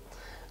ለአውቶሞቲቭ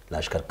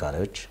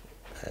ለአሽከርካሪዎች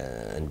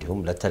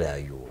እንዲሁም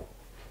ለተለያዩ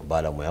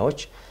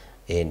ባለሙያዎች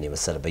ይሄን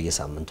የመሰለ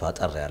በየሳምንቱ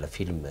አጠር ያለ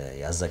ፊልም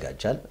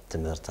ያዘጋጃል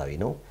ትምህርታዊ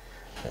ነው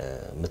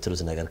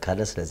ምትሉት ነገር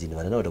ካለ ስለዚህ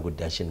እንበለና ወደ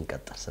ጉዳያችን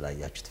እንቀጥል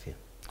ስላያችሁት ፊልም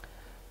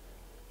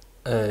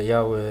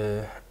ያው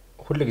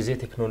ሁሉ ጊዜ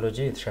ቴክኖሎጂ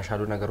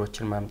የተሻሻሉ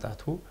ነገሮችን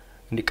ማምጣቱ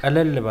እንዲ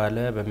ቀለል ባለ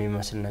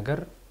በሚመስል ነገር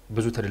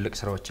ብዙ ትልልቅ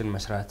ስራዎችን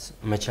መስራት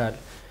መቻል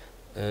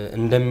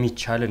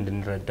እንደሚቻል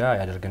እንድንረዳ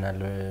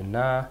ያደርገናልና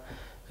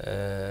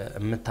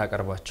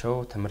የምታቀርባቸው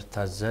ትምህርት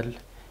አዘል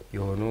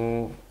የሆኑ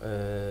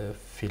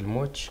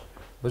ፊልሞች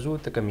ብዙ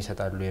ጥቅም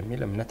ይሰጣሉ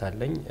የሚል እምነት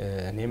አለኝ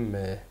እኔም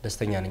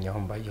ደስተኛ ነኝ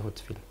አሁን ባየሁት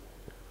ፊልም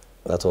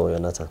አቶ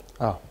ዮናታን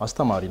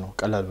አስተማሪ ነው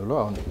ቀላል ብሎ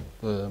አሁን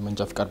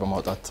መንጃ ፍቃድ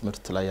በማውጣት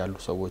ትምህርት ላይ ያሉ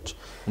ሰዎች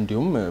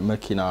እንዲሁም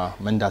መኪና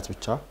መንዳት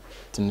ብቻ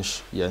ትንሽ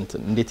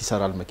እንዴት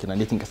ይሰራል መኪና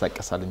እንዴት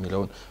ይንቀሳቀሳል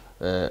የሚለውን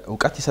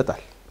ዕውቀት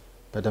ይሰጣል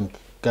በደንብ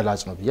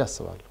ገላጭ ነው ብዬ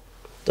አስባለሁ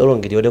ጥሩ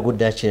እንግዲህ ወደ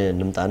ጉዳያችን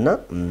እንምጣና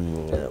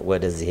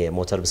ወደዚህ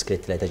ሞተር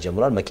ብስክሌት ላይ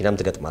ተጀምሯል መኪናም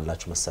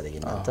ትገጥማላችሁ መሰለኝ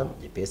እናንተም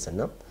ጂፒኤስ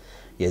እና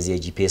የዚህ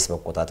ጂፒኤስ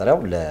መቆጣጠሪያው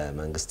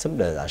ለመንግስትም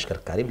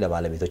ለአሽከርካሪም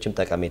ለባለቤቶችም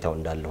ጠቀሜታው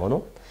እንዳለ ሆኖ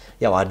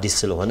ያው አዲስ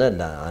ስለሆነ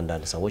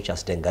ለአንዳንድ ሰዎች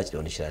አስደንጋጭ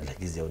ሊሆን ይችላል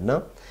ጊዜውና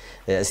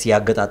እስቲ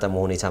ያገጣጠመ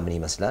ሁኔታ ምን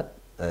ይመስላል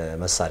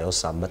መሳሪያውስ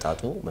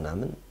አመጣጡ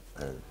ምናምን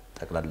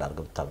ጠቅላላ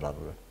አድርገው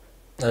ተብራሩልን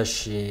እሺ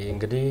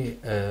እንግዲህ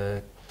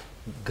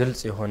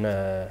ግልጽ የሆነ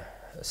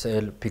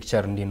ስዕል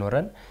ፒክቸር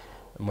እንዲኖረን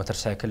ሞተር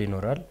ሳይክል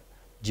ይኖራል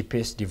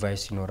ጂፒኤስ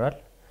ዲቫይስ ይኖራል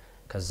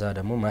ከዛ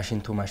ደግሞ ማሽን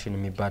ቱ ማሽን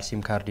የሚባል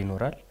ሲም ካርድ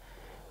ይኖራል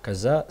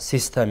ከዛ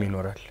ሲስተም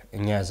ይኖራል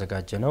እኛ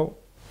ያዘጋጀነው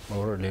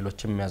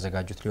ሌሎችም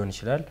ያዘጋጁት ሊሆን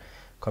ይችላል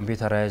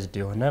ኮምፒውተራይዝድ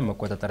የሆነ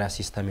መቆጣጠሪያ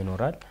ሲስተም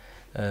ይኖራል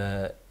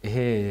ይሄ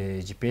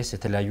ጂፒኤስ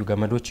የተለያዩ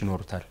ገመዶች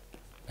ይኖሩታል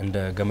እንደ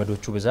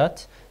ገመዶቹ ብዛት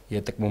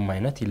የጥቅሙም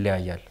አይነት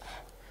ይለያያል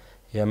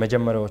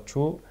የመጀመሪያዎቹ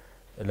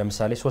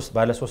ለምሳሌ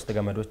ባለ 3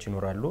 ገመዶች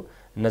ይኖራሉ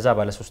እነዛ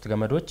ባለ 3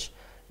 ገመዶች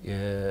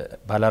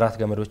ባለ 4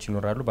 ገመዶች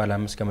ይኖራሉ ባለ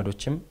 5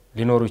 ገመዶችም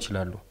ሊኖሩ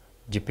ይችላሉ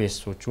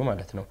ጂፒኤሶቹ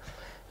ማለት ነው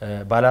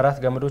ባለ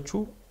 4 ገመዶቹ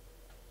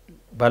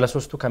ባለ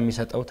 3ቱ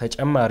ከሚሰጠው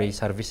ተጨማሪ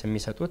ሰርቪስ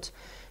የሚሰጡት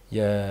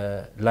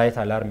የላይት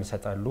አላርም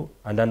ይሰጣሉ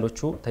አንዳንዶቹ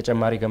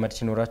ተጨማሪ ገመድ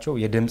ሲኖራቸው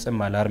የድምጽም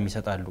አላርም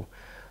ይሰጣሉ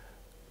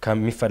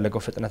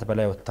ከሚፈልገው ፍጥነት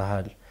በላይ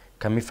ወጣሃል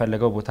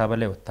ከሚፈልገው ቦታ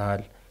በላይ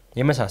ወጣሃል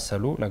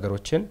የመሳሰሉ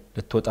ነገሮችን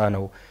ልትወጣ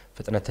ነው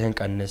ፍጥነትህን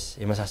ቀንስ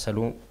የመሳሰሉ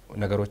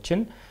ነገሮችን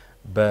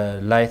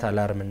በላይት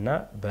አላርም እና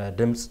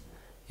በድምጽ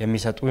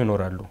የሚሰጡ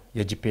ይኖራሉ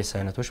የጂፒኤስ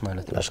አይነቶች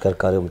ማለት ነው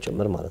ለአሽከርካሪውም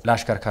ጭምር ማለት ነው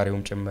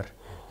ለአሽከርካሪውም ጭምር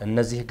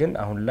እነዚህ ግን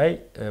አሁን ላይ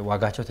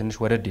ዋጋቸው ትንሽ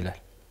ወደድ ይላል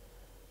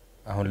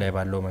አሁን ላይ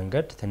ባለው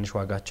መንገድ ትንሽ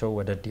ዋጋቸው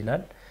ወደድ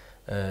ይላል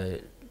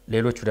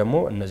ሌሎቹ ደግሞ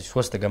እነዚህ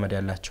 3 ገመድ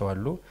ያላቸው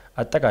አሉ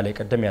አጠቃላይ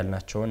ቀደም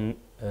ያልናቸውን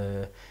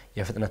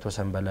የፍጥነት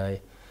ወሰን በላይ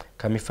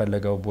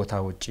ከሚፈልገው ቦታ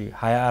ውጪ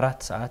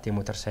 24 ሰዓት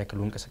የሞተር ሳይክሉ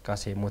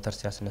እንቅስቃሴ ሞተር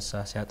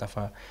ሲያስነሳ ሲያጠፋ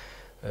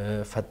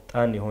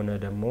ፈጣን የሆነ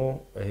ደግሞ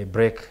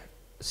ብሬክ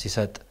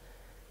ሲሰጥ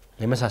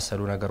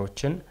የመሳሰሉ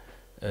ነገሮችን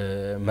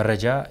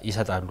መረጃ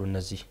ይሰጣሉ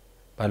እነዚህ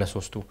ባለ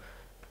 3ቱ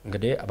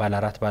እንግዲህ ባለ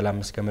 4 ባለ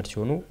 5 ገመድ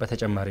ሲሆኑ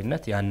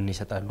በተጨማሪነት ያንን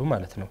ይሰጣሉ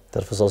ማለት ነው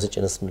ትርፍ ሰው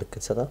ሲጭንስ ምልክት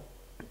ይሰጣል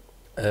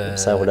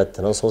ሳይ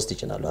 2 ነው 3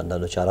 ይጭናሉ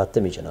አንዳንዶች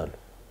 4ም ይጭናሉ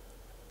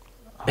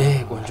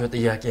ቆንጆ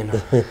ጥያቄ ነው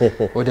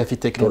ወደፊት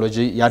ቴክኖሎጂ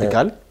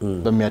ያድጋል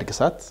በሚያድግ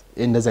ሰዓት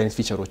እንደዚህ አይነት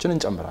ፊቸሮችን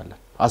እንጨምራለን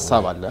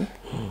ሐሳብ አለን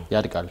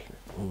ያድጋል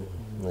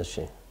እሺ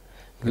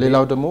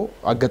ሌላው ደግሞ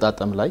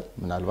አገጣጠም ላይ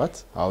ምናልባት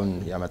አሁን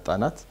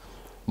ያመጣናት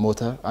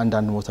ሞተር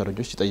አንዳንድ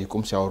ሞተሮች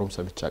ይጠይቁም ሲያወሩም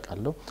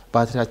ሰምቻለሁ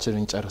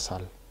ባትሪያችንን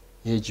ይጨርሳል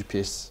ይሄ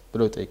ጂፒኤስ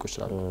ብለው ጠይቁ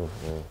ይችላል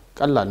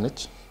ቀላል ነች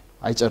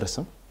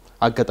አይጨርስም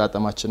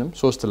አገጣጠማችንም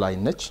 3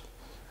 ላይን ነች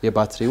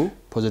የባትሪው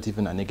ፖዚቲቭ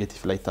እና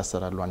ኔጌቲቭ ላይ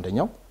ታሰራሉ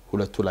አንደኛው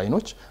ሁለቱ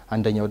ላይኖች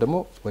አንደኛው ደግሞ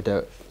ወደ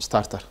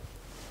ስታርተር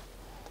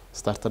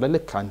ላይ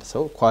ልክ አንድ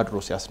ሰው ኳድሮ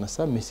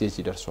ሲያስነሳ ሜሴጅ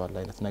ይደርሰዋል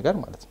አይነት ነገር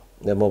ማለት ነው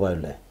ለሞባይል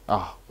ላይ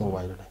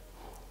ሞባይል ላይ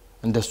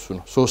እንደሱ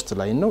ነው 3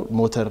 ላይን ነው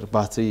ሞተር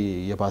ባትሪ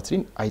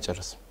የባትሪን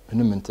አይጨርስም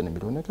ምንም እንትን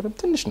የሚለው ነገርም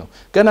ትንሽ ነው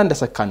ገና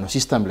እንደሰካን ነው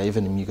ሲስተም ላይ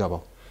ኢቭን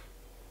የሚገባው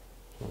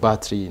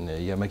ባትሪ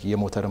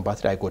የሞተርን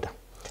ባትሪ አይጎዳም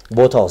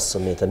ቦታውስ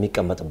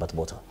የሚቀመጥበት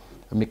ቦታ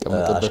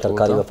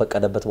አሽከርካሪ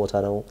በፈቀደበት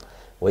ቦታ ነው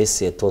ወይስ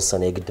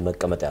የተወሰነ የግድ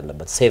መቀመጥ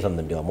ያለበት ሴፍም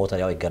እንዲሆን ሞተር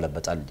ያው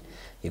ይገለበጣል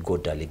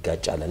ይጎዳል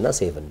ይጋጫልና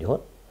ሴፍ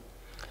እንዲሆን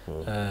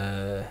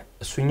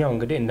እሱኛው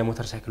እንግዲህ እንደ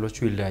ሞተር ሳይክሎቹ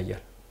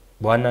ይለያያል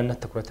በዋናነት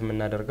ትኩረት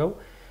የምናደርገው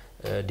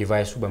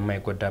ዲቫይሱ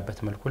በማይጎዳበት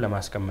መልኩ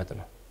ለማስቀመጥ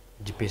ነው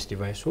ጂፒኤስ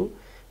ዲቫይሱ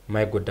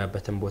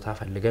የማይጎዳበትን ቦታ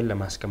ፈልገን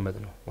ለማስቀመጥ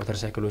ነው ሞተር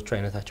ሳይክሎቹ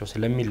አይነታቸው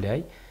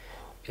ስለሚለያይ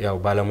ያው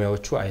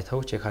ባለሙያዎቹ አይተው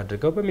ቼክ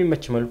አድርገው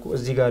በሚመች መልኩ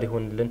እዚህ ጋር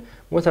ይሆንልን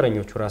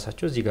ሞተረኞቹ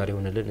ራሳቸው እዚህ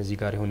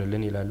ጋር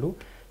ይሆንልን ይላሉ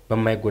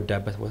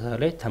በማይጎዳበት ቦታ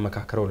ላይ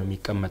ተመካክረው ነው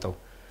የሚቀመጠው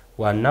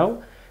ዋናው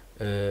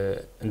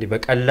እንዲ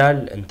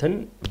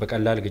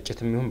በቀላል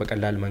ግጭትም ይሁን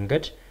በቀላል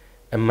መንገድ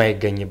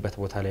የማይገኝበት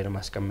ቦታ ላይ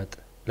ለማስቀመጥ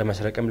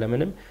ለመስረቅም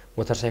ለምንም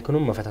ሞተር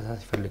ሳይክሉን መፈታታት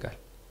ይፈልጋል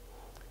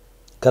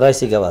ከራይ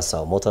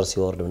ሲገባሳው ሞተር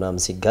ሲወርድ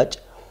ምናምን ሲጋጭ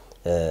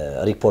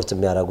ሪፖርት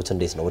የሚያደርጉት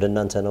እንዴት ነው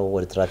ወደናንተ ነው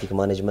ወደ ትራፊክ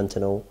ማኔጅመንት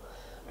ነው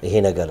ይሄ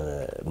ነገር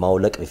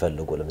ማውለቅ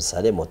ቢፈልጉ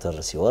ለምሳሌ ሞተር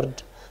ሲወርድ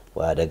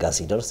ወይ አደጋ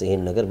ሲደርስ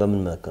ይሄን ነገር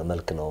በምን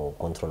መልክ ነው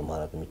ኮንትሮል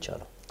ማድረግ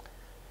የሚቻለው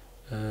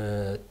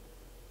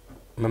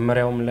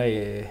መመሪያውም ላይ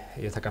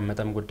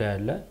የተቀመጠም ጉዳይ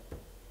አለ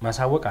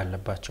ማሳወቅ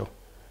አለባቸው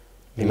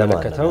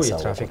ለማከታው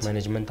የትራፊክ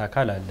ማኔጅመንት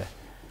አካል አለ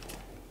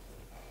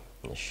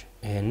እሺ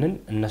ይሄንን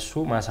እነሱ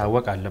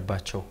ማሳወቅ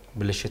አለባቸው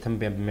ብልሽትም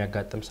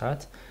በሚያጋጥም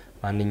ሰዓት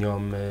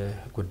ማንኛውም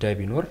ጉዳይ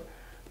ቢኖር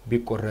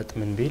ቢቆረጥ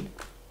ምን ቢል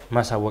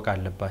ማሳወቅ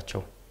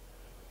አለባቸው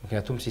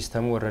ምክንያቱም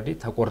ሲስተሙ ኦሬዲ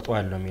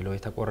ተቆርጧል ነው የሚለው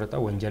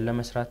የተቆረጠው ወንጀል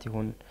ለመስራት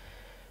ይሁን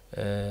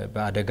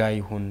በአደጋ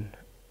ይሁን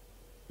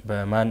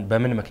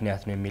በምን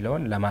ምክንያት ነው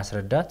የሚለውን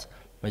ለማስረዳት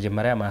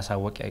መጀመሪያ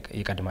ማሳወቅ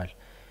ይቀድማል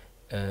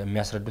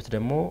የሚያስረዱት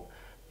ደግሞ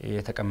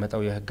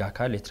የተቀመጠው የህግ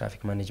አካል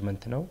የትራፊክ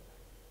ማኔጅመንት ነው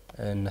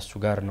እነሱ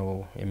ጋር ነው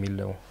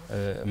የሚለው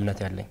እምነት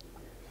ያለኝ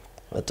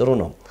ጥሩ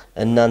ነው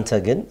እናንተ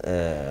ግን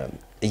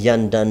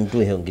እያንዳንዱ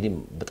ይሄው እንግዲህ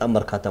በጣም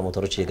በርካታ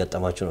ሞተሮች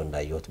እየገጠማችሁ ነው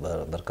እንዳይዩት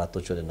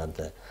በርካቶች ወደ እናንተ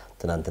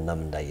ትናንትናም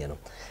እንዳየ ነው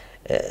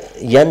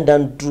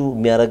ያንዳንዱ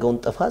የሚያረጋውን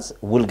ጥፋት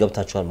ውል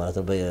ገብታችኋል ማለት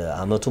ነው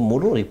በአመቱ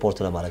ሙሉ ሪፖርት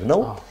ለማድረግ ነው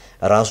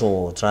ራሱ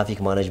ትራፊክ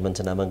ማኔጅመንት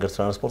እና መንገድ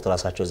ትራንስፖርት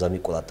ራሳቸው እዛ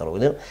የሚቆጣጠረው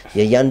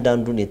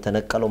የያንዳንዱን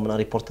የተነቀለው ምን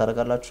ሪፖርት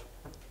ታደርጋላችሁ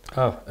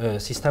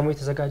ሲስተሙ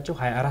የተዘጋጀው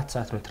 24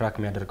 ሰዓት ነው ትራክ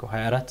የሚያደርገው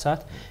 24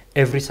 ሰዓት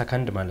ኤቭሪ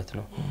ሰከንድ ማለት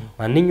ነው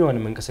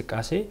ማንኛውንም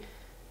እንቅስቃሴ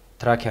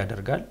ትራክ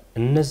ያደርጋል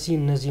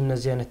እነዚህ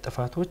አይነት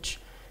ጥፋቶች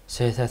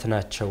ስህተት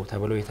ናቸው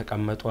ተብለው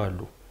የተቀመጡ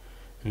አሉ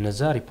እነዛ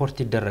ሪፖርት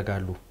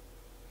ይደረጋሉ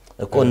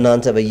እኮ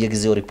እናንተ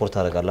በየጊዜው ሪፖርት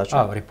አደርጋላችሁ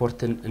ሪፖርት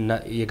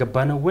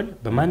የገባነው ውል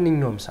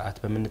በማንኛውም ሰዓት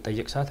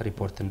በመንጠየቅ ሰዓት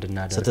ሪፖርት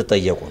እንድናደርግ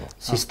ስትጠየቁ ነው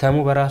ሲስተሙ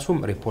በራሱም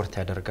ሪፖርት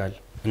ያደርጋል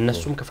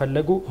እነሱም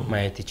ከፈለጉ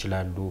ማየት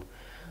ይችላሉ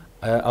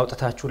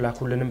አውጣታችሁ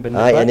ላኩልንም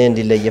አይ እኔ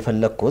እንዲለይ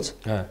የፈለኩት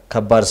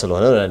ከባድ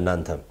ስለሆነ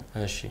ለእናንተ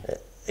እሺ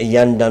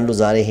እያንዳንዱ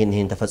ዛሬ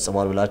ይሄን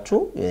ተፈጽሟል ብላችሁ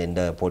እንደ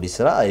ፖሊስ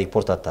ስራ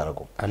ሪፖርት አታረጉ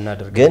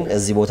ግን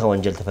እዚህ ቦታ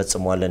ወንጀል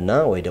ተፈጽሟልና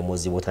ወይ ደግሞ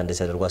እዚህ ቦታ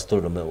እንደሰደርጉ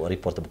አስተውሉ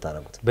ሪፖርት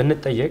ብታረጉት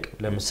በንጠየቅ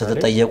ለምሳሌ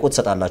ተጠየቁት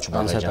ሰጣላችሁ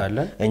መረጃ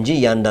እንጂ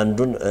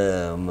ያንዳንዱን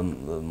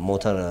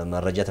ሞተር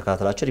መረጃ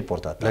ተካተላችሁ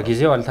ሪፖርት አታረጉ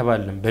ለጊዜው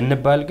አልተባለም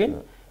በንባል ግን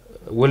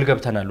ውል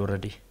ገብተናል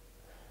ኦሬዲ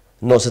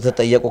ነው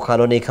ስትጠየቁ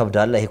ካልሆነ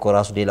ይከብዳል ይሄ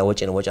ኮራሱ ሌላ ወጪ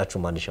ነው ወጫችሁ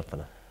ማን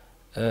ይሸፍናል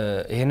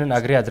ይሄንን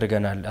አግሪ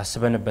አድርገናል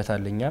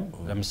አስበንበታልኛም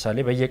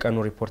ለምሳሌ በየቀኑ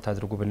ሪፖርት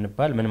አድርጉ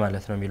ብንባል ምን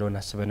ማለት ነው ሚሊዮን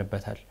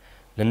አስበንበታል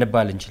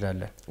ልንባል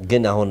እንችላለን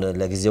ግን አሁን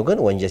ለጊዜው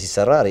ግን ወንጀል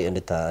ሲሰራ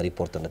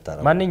ሪፖርት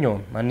እንታረም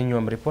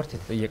ማንኛውም ሪፖርት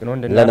የተጠየቅነው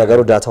እንደና ለነገሩ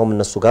ዳታውም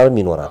እነሱ ጋርም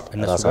ይኖራል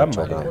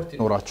ራሳቸው ጋር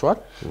ይኖራቸዋል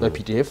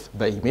በፒዲኤፍ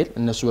በኢሜል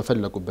እነሱ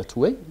በፈለጉበት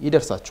ወይ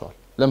ይደርሳቸዋል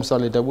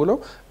ለምሳሌ ደውለው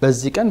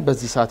በዚህ ቀን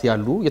በዚህ ሰዓት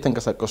ያሉ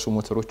የተንቀሳቀሱ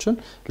ሞተሮችን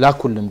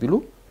ላኩልን ቢሉ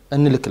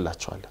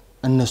እንልክላቸዋለን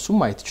እነሱም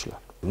ማየት ይችላሉ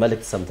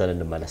መልእክት ሰምተን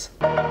እንመለስ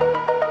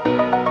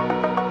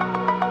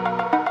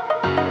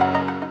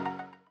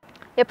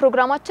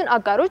የፕሮግራማችን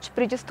አጋሮች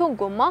ብሪጅስቶን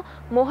ጎማ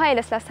ሞሃ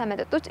የለስላሳ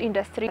መጠጦች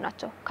ኢንዱስትሪ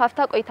ናቸው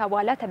ካፍታ ቆይታ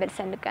በኋላ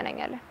ተመልሰን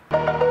እንገናኛለን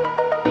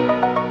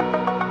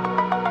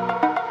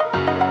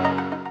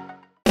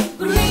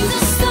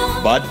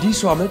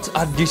በአዲሱ ዓመት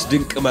አዲስ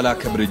ድንቅ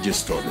መላከ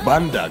ብሪጅስቶን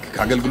ባንዳግ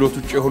ከአገልግሎት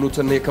ውጭ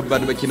የሆኑትና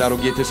የከባድ መኪና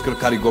ሮጌ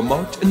ተሽከርካሪ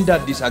ጎማዎች እንደ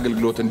አዲስ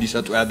አገልግሎት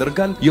እንዲሰጡ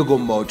ያደርጋል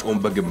የጎማ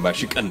ወጪውን በግማሽ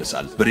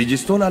ይቀንሳል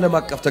ብሪጅስቶን ዓለም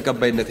አቀፍ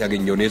ተቀባይነት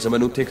ያገኘውን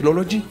የዘመኑን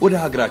ቴክኖሎጂ ወደ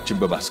ሀገራችን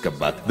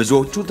በማስገባት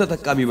ብዙዎቹን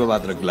ተጠቃሚ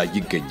በማድረግ ላይ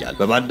ይገኛል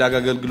በባንዳግ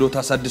አገልግሎት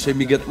አሳድሰው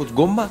የሚገጥሙት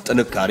ጎማ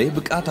ጥንካሬ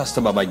ብቃት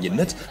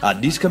አስተማማኝነት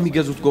አዲስ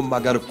ከሚገዙት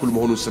ጎማ ጋር እኩል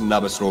መሆኑን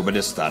ስናበስረው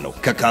በደስታ ነው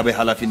ከካቤ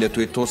ኃላፊነቱ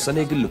የተወሰነ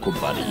የግል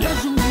ኩባንያ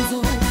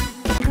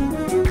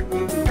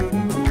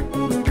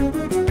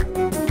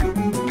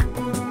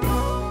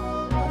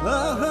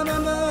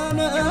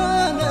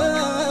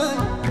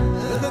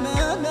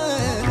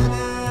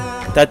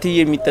ታቲ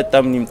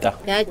የሚጠጣም ንምጣ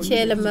ያቺ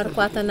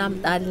ለመርኳተን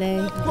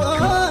አምጣለኝ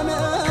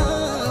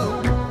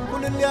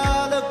ኩልል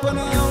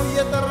ያለኮነው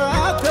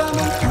እየተራከነ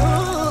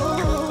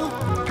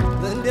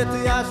እንዴት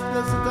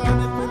ያስደስታን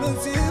ኩልን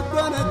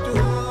ሲባነቱ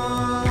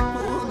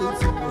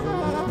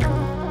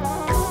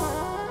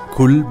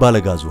ኩል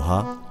ባለጋዝ ውሃ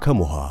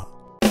ከሞሃ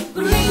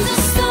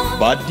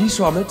በአዲሱ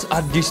ዓመት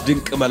አዲስ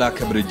ድንቅ መላከ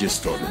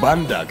ብሪጅስቶን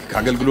ባንዳግ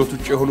ከአገልግሎት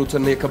ውጭ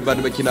የሆኑትና የከባድ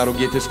መኪና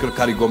ሮጌ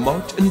ተሽከርካሪ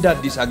ጎማዎች እንደ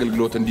አዲስ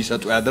አገልግሎት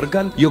እንዲሰጡ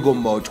ያደርጋል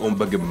የጎማ ወጪውን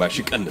በግማሽ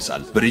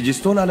ይቀንሳል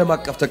ብሪጅስቶን ዓለም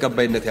አቀፍ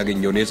ተቀባይነት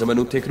ያገኘውን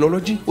የዘመኑን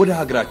ቴክኖሎጂ ወደ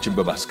ሀገራችን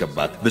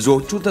በማስገባት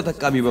ብዙዎቹን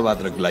ተጠቃሚ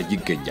በማድረግ ላይ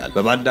ይገኛል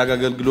በባንዳግ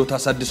አገልግሎት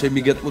አሳድሰው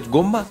የሚገጥሙት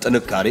ጎማ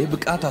ጥንካሬ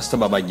ብቃት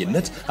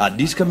አስተማማኝነት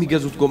አዲስ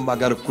ከሚገዙት ጎማ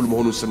ጋር እኩል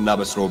መሆኑን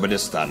ስናበስረው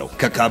በደስታ ነው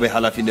ከካቤ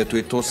ኃላፊነቱ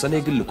የተወሰነ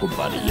የግል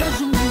ኩባንያ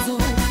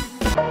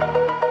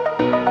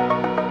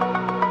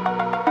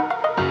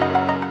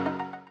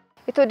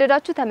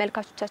የተወደዳችሁ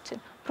ተመልካቾቻችን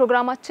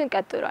ፕሮግራማችን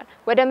ቀጥሏል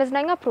ወደ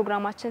መዝናኛ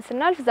ፕሮግራማችን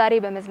ስናልፍ ዛሬ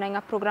በመዝናኛ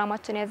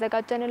ፕሮግራማችን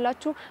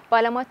ያዘጋጀንላችሁ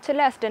ባለማችን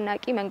ላይ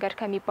አስደናቂ መንገድ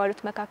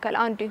ከሚባሉት መካከል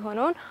አንዱ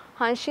የሆነውን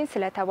ሃንሺን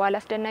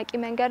ስለተባለ አስደናቂ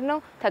መንገድ ነው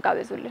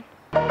ተጋበዙልን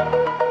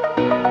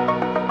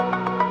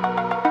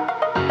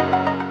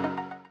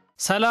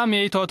ሰላም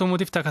የኢትዮ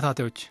አውቶሞቲቭ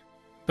ተከታታዮች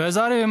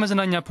በዛሬው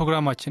የመዝናኛ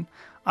ፕሮግራማችን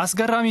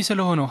አስገራሚ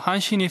ስለሆነው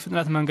ሃንሺን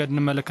የፍጥነት መንገድ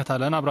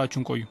እንመለከታለን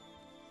አብራችሁን ቆዩ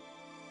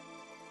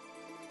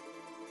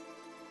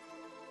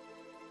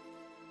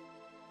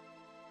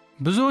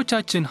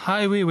ብዙዎቻችን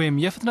ሃይዌይ ወይም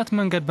የፍጥነት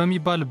መንገድ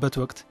በሚባልበት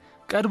ወቅት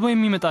ቀድሞ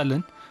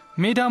የሚመጣልን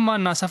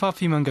ሜዳማና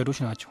ሰፋፊ መንገዶች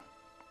ናቸው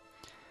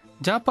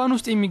ጃፓን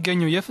ውስጥ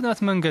የሚገኘው የፍጥነት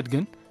መንገድ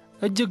ግን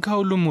እጅግ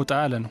ከሁሉም ወጣ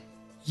ያለ ነው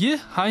ይህ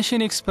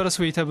ሃንሺን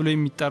ኤክስፕረስዌይ ተብሎ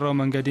የሚጠራው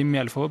መንገድ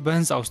የሚያልፈው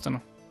በህንጻ ውስጥ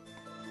ነው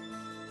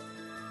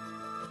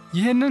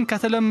ይህንን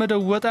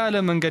ከተለመደው ወጣ ያለ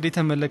መንገድ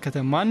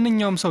የተመለከተ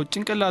ማንኛውም ሰው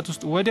ጭንቅላት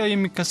ውስጥ ወዲያው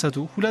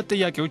የሚከሰቱ ሁለት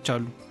ጥያቄዎች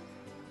አሉ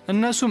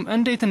እነሱም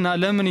እንዴትና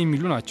ለምን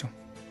የሚሉ ናቸው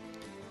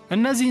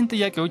እነዚህን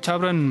ጥያቄዎች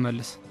አብረን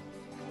እንመልስ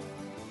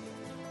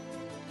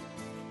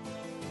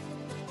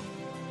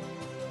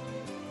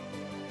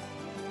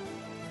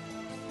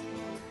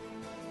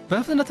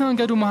በፍጥነት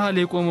መንገዱ መሃል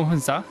የቆመው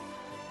ህንጻ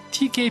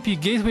ቲኬፒ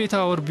ጌትዌይ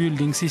ታወር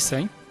ቢልዲንግ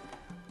ሲሰኝ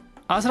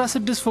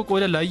 16 ፎቅ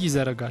ወደ ላይ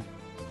ይዘረጋል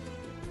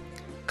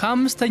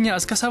ከ5ኛ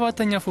እስከ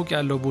 7ኛ ፎቅ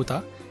ያለው ቦታ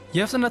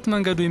የፍጥነት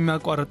መንገዱ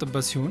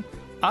የሚያቋርጥበት ሲሆን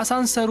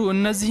አሳንሰሩ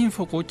እነዚህን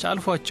ፎቆች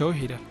አልፏቸው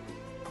ይሄዳል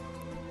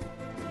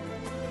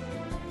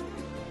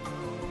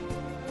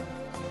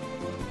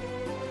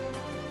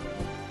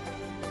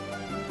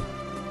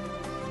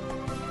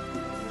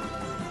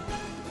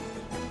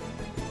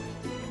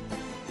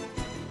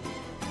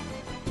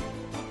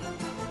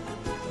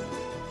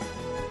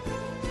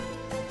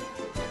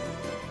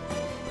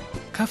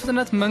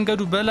ከፍጥነት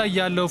መንገዱ በላይ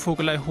ያለው ፎቅ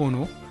ላይ ሆኖ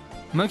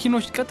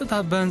መኪኖች ቀጥታ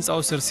በህንጻው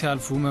ስር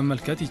ሲያልፉ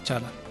መመልከት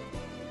ይቻላል።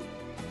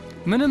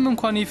 ምንም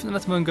እንኳን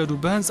የፍጥነት መንገዱ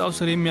በህንጻው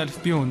ስር የሚያልፍ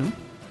ቢሆንም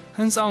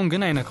ህንጻውን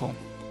ግን አይነካውም።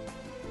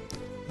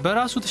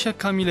 በራሱ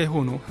ተሸካሚ ላይ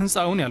ሆኖ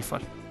ህንጻውን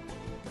ያልፋል።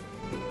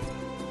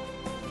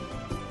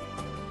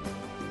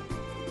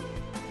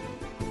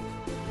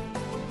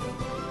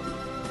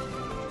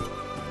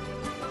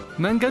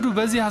 መንገዱ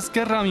በዚህ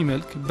አስገራሚ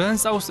መልክ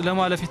በህንጻው ውስጥ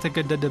ለማለፍ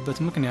የተገደደበት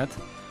ምክንያት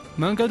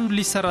መንገዱ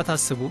ሊሰራ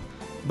ታስቦ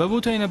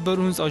በቦታው የነበሩ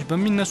ህንጻዎች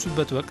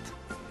በሚነሱበት ወቅት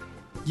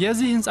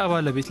የዚህ ህንጻ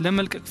ባለቤት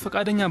ለመልቀቅ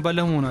ፈቃደኛ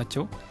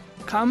ባለመሆናቸው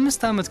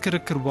ከ5 ዓመት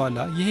ክርክር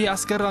በኋላ ይሄ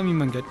አስገራሚ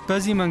መንገድ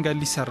በዚህ መንገድ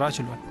ሊሰራ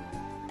ችሏል።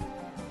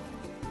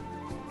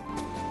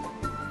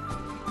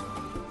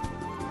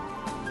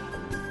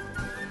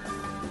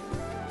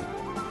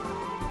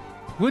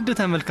 ውድ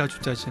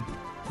ተመልካቾቻችን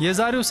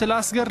የዛሬው ስለ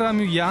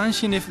አስገራሚው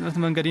የአንሺን የፍጥነት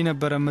መንገድ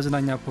የነበረ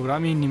መዝናኛ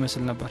ፕሮግራም ይህን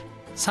ይመስል ነበር።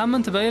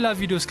 ሳምንት በሌላ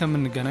ቪዲዮ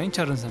እስከምንገናኝ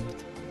ቸርን ሰንብት።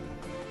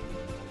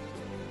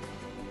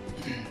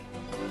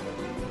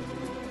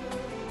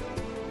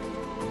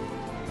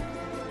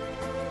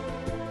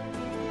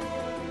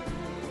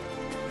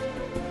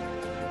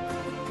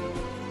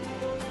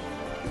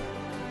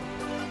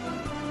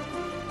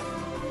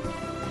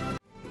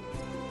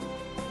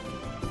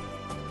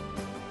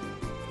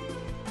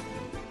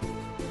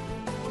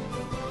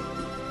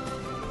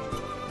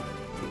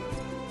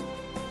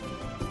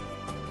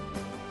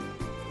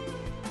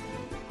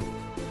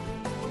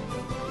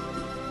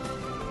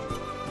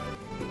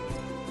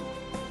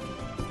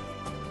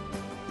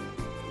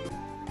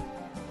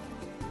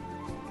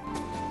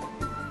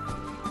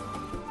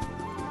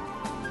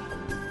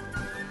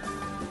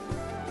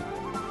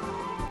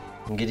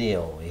 እንግዲህ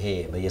ያው ይሄ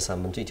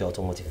በየሳምንቱ ኢትዮ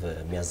አውቶሞቲቭ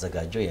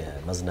የሚያዘጋጀው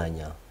የመዝናኛ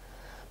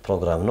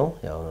ፕሮግራም ነው።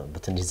 ያው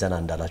በትንሽ ዘና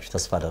እንዳላችሁ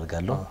ተስፋ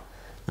አደርጋለሁ።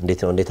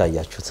 እንዴት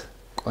አያችሁት?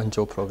 ቆንጆ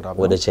ፕሮግራም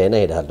ነው። ወደ ቻይና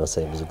ሄዳል ነው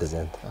ሳይ ብዙ ጊዜ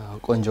አንተ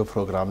ቆንጆ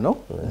ፕሮግራም ነው።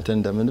 እንትን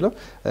እንደምንለው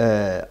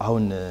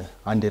አሁን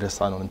አንድ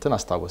የረሳነው እንትን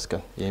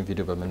አስታወስከን። ይሄን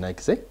ቪዲዮ በመናይ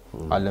ጊዜ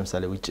አለ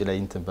ለምሳሌ ውጪ ላይ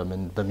እንትን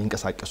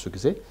በሚንቀሳቀሱ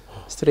ጊዜ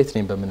ስትሬት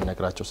ኔም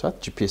በመነግራቸው ሰዓት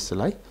ጂፒኤስ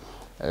ላይ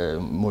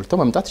ሞልተው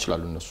መምጣት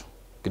ይችላሉ እነሱ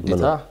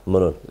ግዴታ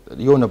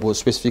የሆነ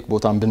ስፔሲፊክ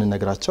ቦታን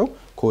ብንነግራቸው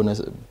ከሆነ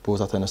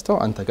ቦታ ተነስተው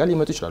አንተ ጋር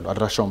ሊመጡ ይችላሉ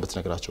አድራሻውን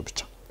ብትነግራቸው ብቻ።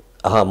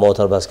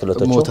 ሞተር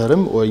ባስክሎቶቹ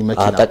ሞተርም ወይ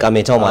መኪና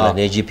አጠቃሜታው ማለት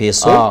ነው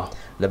የጂፒኤስ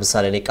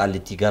ለምሳሌ እኔ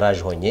ቃሊቲ ጋራዥ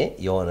ሆኜ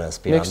የሆነ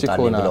ስፔር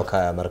አምጣልኝ ብለው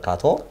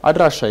ከመርካቶ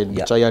አድራሻዬን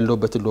ብቻ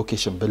ያለውበትን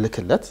ሎኬሽን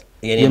ብልክለት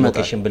የኔ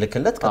ሎኬሽን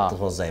ብልክለት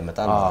ቀጥታ እዛ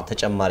ይመጣል ማለት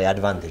ተጨማሪ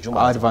አድቫንቴጁ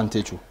ማለት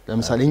አድቫንቴጁ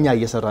ለምሳሌ እኛ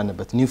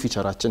እየሰራንበት ኒው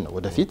ፊቸራችን ነው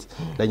ወደፊት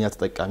ለኛ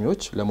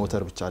ተጠቃሚዎች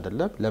ለሞተር ብቻ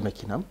አይደለም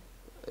ለመኪናም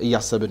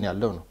እያሰብን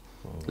ያለው ነው።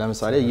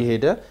 ለምሳሌ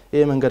ይሄደ ይሄ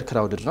መንገድ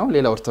ክራውድድ ነው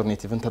ሌላ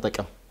ኦልተርኔቲቭን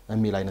ተጠቀም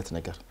የሚል አይነት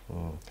ነገር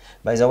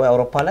ባይዛው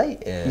አውሮፓ ላይ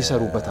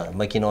ይሰሩበታል።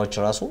 መኪናዎች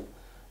ራሱ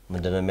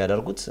ምንድነው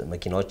የሚያደርጉት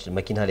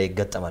መኪና ላይ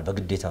ይገጠማል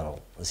በግዴታ ነው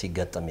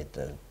ሲገጠም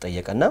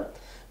ተጠየቀና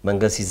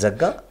መንገድ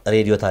ሲዘጋ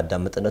ሬዲዮ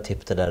ታዳምጥና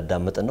ቴፕ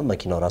ታዳምጥና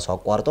መኪናው ራሱ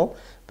አቋርጦ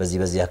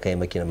በዚህ አካይ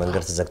መኪና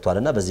መንገድ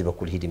ተዘግቷልና በዚህ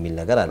በኩል ሂድ የሚል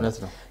ነገር አለ።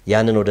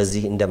 ያንን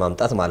ወደዚህ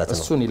እንደማምጣት ማለት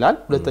ነው እሱን ይላል።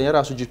 ሁለተኛ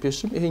ራሱ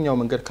ጂፒኤስም ይሄኛው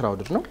መንገድ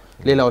ክራውድድ ነው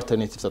ሌላ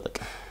ኦልተርኔቲቭ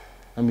ተጠቀም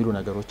የሚሉ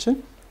ነገሮችን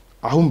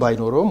አሁን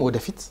ባይኖርም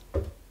ወደፊት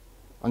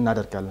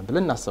እናደርጋለን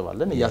ብለን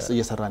እናስባለን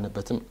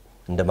እየሰራንበትም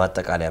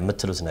እንደማጠቃለያ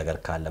የምትሉት ነገር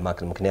ካለ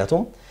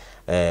ምክንያቱም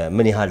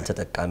ምን ያህል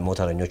ተጠቃሚ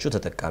ሞተረኞቹ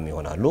ተጠቃሚ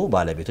ይሆናሉ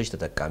ባለቤቶች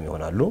ተጠቃሚ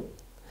ይሆናሉ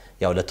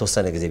ያው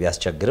ለተወሰነ ጊዜ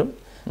ቢያስቸግርም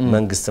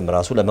መንግስትም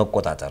ራሱ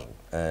ለመቆጣጠር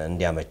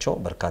እንዲያመቸው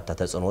በርካታ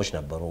ተጽዕኖዎች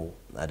ነበሩ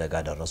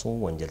አደጋ ደረሱ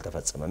ወንጀል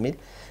ተፈጸመ የሚል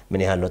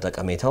ምን ያህል ነው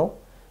ጠቀሜታው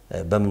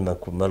በምን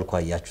መልኩ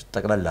አያችሁ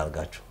ጠቅላላ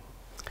አርጋችሁ?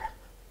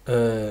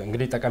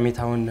 እንግዲህ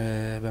ጠቀሜታውን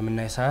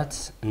በመናይ ሰዓት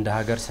እንደ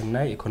ሀገር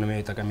ስናይ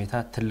ኢኮኖሚያዊ ጠቀሜታ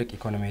ትልቅ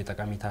ኢኮኖሚያዊ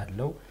ጠቀሜታ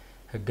አለው።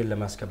 ህግን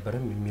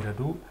ለማስከበርም የሚረዱ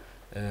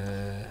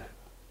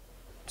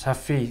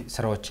ሰፊ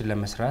ስራዎችን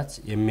ለመስራት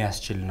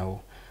የሚያስችል ነው።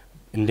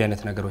 እንዲህ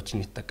አይነት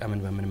ነገሮችን ይተጠቀምን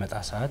በመንመጣ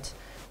ሰዓት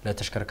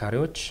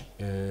ለተሽከርካሪዎች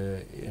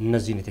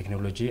እነዚህን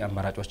የቴክኖሎጂ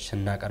አማራጮች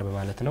ስናቀርብ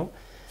ማለት ነው።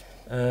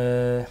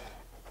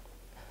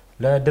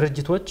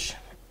 ለድርጅቶች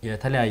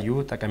የተለያዩ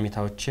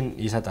ጠቀሜታዎችን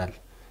ይሰጣል።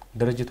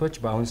 ድርጅቶች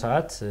በአሁን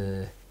ሰዓት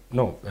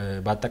ነው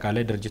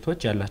በአጠቃላይ ድርጅቶች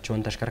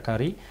ያላቸውን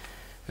ተሽከርካሪ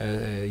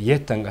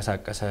የት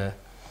ተንቀሳቀሰ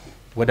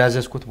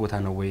ወዳዘዝኩት ቦታ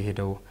ነው ወይ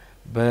ሄደው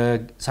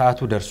በሰዓቱ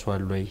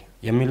ደርሷል ወይ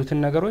የሚሉትን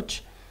ነገሮች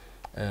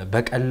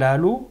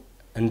በቀላሉ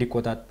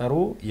እንዲቆጣጠሩ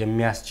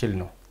የሚያስችል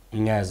ነው።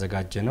 እኛ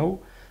ያዘጋጀነው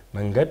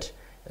መንገድ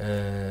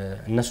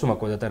እነሱ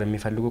መቆጣጠር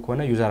የሚፈልጉ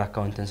ከሆነ ዩዘር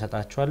አካውንት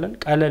እንሰጣቸዋለን።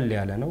 ቀለል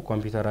ያለ ነው።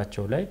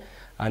 ኮምፒውተራቸው ላይ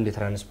አንድ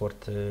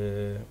የትራንስፖርት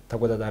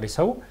ተቆጣጣሪ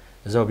ሰው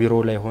እዛው ቢሮ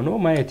ላይ ሆኖ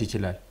ማየት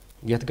ይችላል።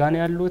 የት ጋር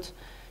ነው ያሉት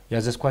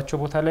ያዘዝኳቸው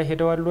ቦታ ላይ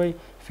ሄደዋል ወይ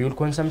ፊውል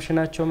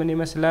ኮንሰምፕሽናቸው ምን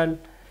ይመስላል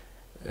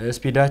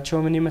ስፒዳቸው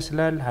ምን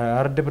ይመስላል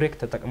ሃርድ ብሬክ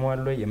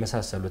ተጠቅመዋል ወይ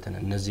የመሳሰሉትን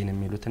እነዚህን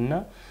የሚሉትና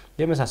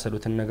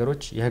የመሳሰሉትን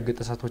ነገሮች የህግ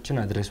ጥሰቶችን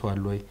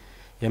አድርሰዋል ወይ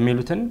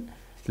የሚሉትን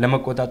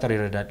ለመቆጣጠር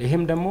ይረዳል።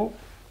 ይሄም ደግሞ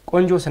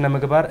ቆንጆ ስነ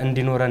ምግባር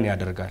እንዲኖረን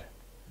ያደርጋል።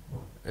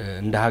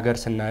 እንደ ሀገር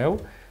ስናየው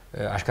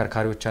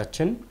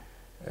አሽከርካሪዎቻችን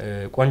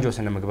ቆንጆ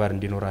ስነ ምግባር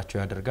እንዲኖራቸው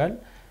ያደርጋል።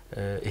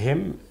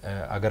 ይሄም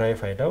አገራዊ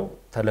ፋይዳው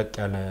ተለቅ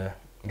ያለ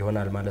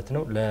ይሆናል ማለት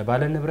ነው።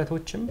 ለባለ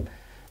ንብረቶችም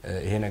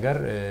ይሄ ነገር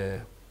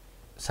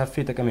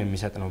ሰፊ ጥቅም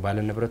የሚሰጥ ነው። ባለ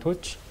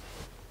ንብረቶች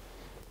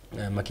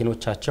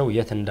መኪኖቻቸው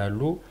የት እንዳሉ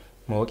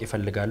ማወቅ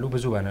ይፈልጋሉ።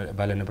 ብዙ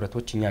ባለ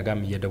ንብረቶች እኛ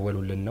ጋርም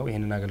እየደወሉልን ነው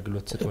ይሄንን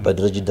አገልግሎት ስጡን።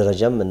 በድርጅት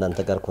ደረጃም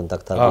እናንተ ጋር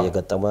ኮንታክት አድርገው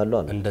እየገጠሙ ያሉ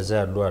አሉ። እንደዛ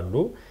ያሉ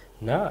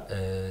እና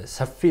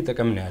ሰፊ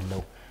ጥቅም ነው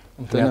ያለው።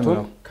 ምክንያቱም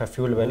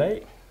ከፊውል በላይ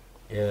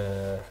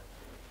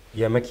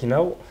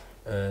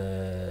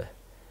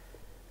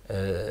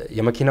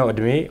የመኪናው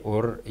እድሜ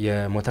ኦር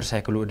የሞተር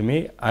ሳይክሉ እድሜ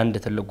አንድ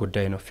ትልቅ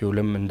ጉዳይ ነው።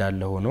 ፊውልም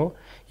እንዳለ ሆኖ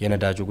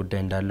የነዳጁ ጉዳይ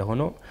እንዳለ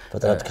ሆኖ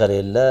ፍጥነት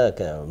ከሌለ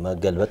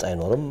መገልበጥ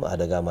አይኖርም፣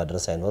 አደጋ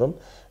ማድረስ አይኖርም።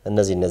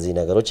 እነዚህ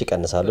ነገሮች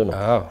ይቀንሳሉ ነው።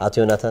 አቶ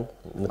ዮናታን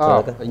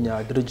ምትነገር እኛ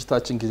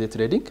ድርጅታችን ጊዜ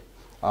ትሬዲንግ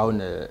አሁን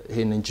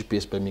ይሄንን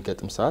ጂፒኤስ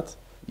በሚገጥም ሰዓት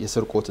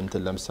የስርቆት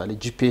እንትን ለምሳሌ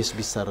ጂፒኤስ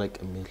ቢሰረቅ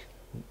የሚል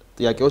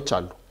ጥያቄዎች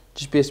አሉ።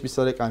 ጂፒኤስ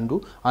ቢሰረቅ አንዱ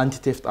አንቲ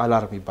ቴፍት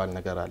አላርም ይባል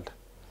ነገር አለ።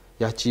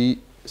 ያቺ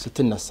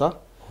ስትነሳ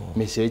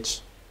ሜሴጅ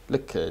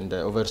ልክ እንደ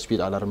ኦቨር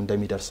ስፒድ አላርም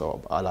እንደሚደርሰው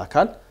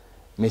አላካል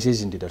ሜሴጅ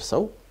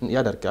እንዲደርሰው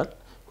ያደርጋል።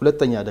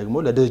 ሁለተኛ ደግሞ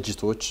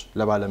ለድርጅቶች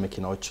ለባለ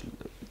መኪናዎች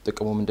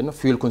ጥቅሙ ምንድነው?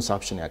 ፊውል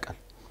ኮንሳምፕሽን ያውቃል።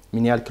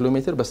 ምን ያህል ኪሎ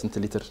ሜትር በስንት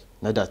ሊትር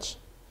ነዳጅ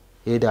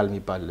ይሄዳል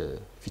የሚባል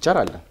ፊቸር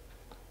አለ።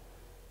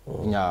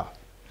 እኛ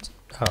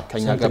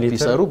ከኛ ጋር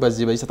ቢሰሩ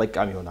በዚህ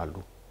ተጠቃሚ ይሆናሉ።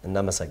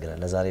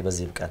 እናመሰግናለን። ለዛሬ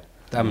በዚህ ብቃን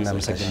በጣም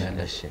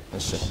እናመሰግናለን። እሺ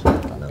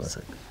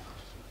እናመሰግናለን።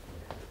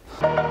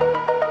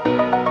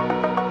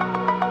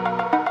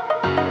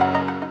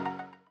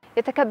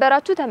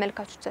 የተከበራችሁ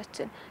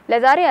ተመልካቾቻችን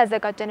ለዛሬ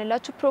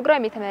ያዘጋጀንላችሁ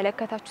ፕሮግራም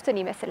የተመለከታችሁትን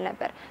ይመስል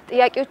ነበር።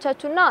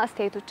 ጥያቄዎቻችሁና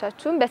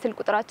አስተያየቶቻችሁን በስልክ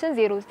ቁጥራችን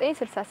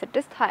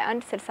 0966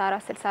 21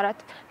 64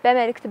 64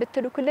 በመልእክት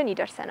ብትልኩልን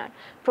ይደርሰናል።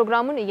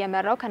 ፕሮግራሙን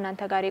እየመራው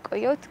ከናንተ ጋር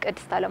የቆየሁት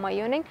ቅድስት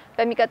አለማየሁ ነኝ።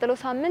 በሚቀጥለው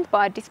ሳምንት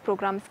በአዲስ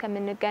ፕሮግራም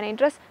እስከምንገናኝ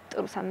ድረስ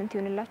ጥሩ ሳምንት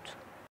ይሁንላችሁ።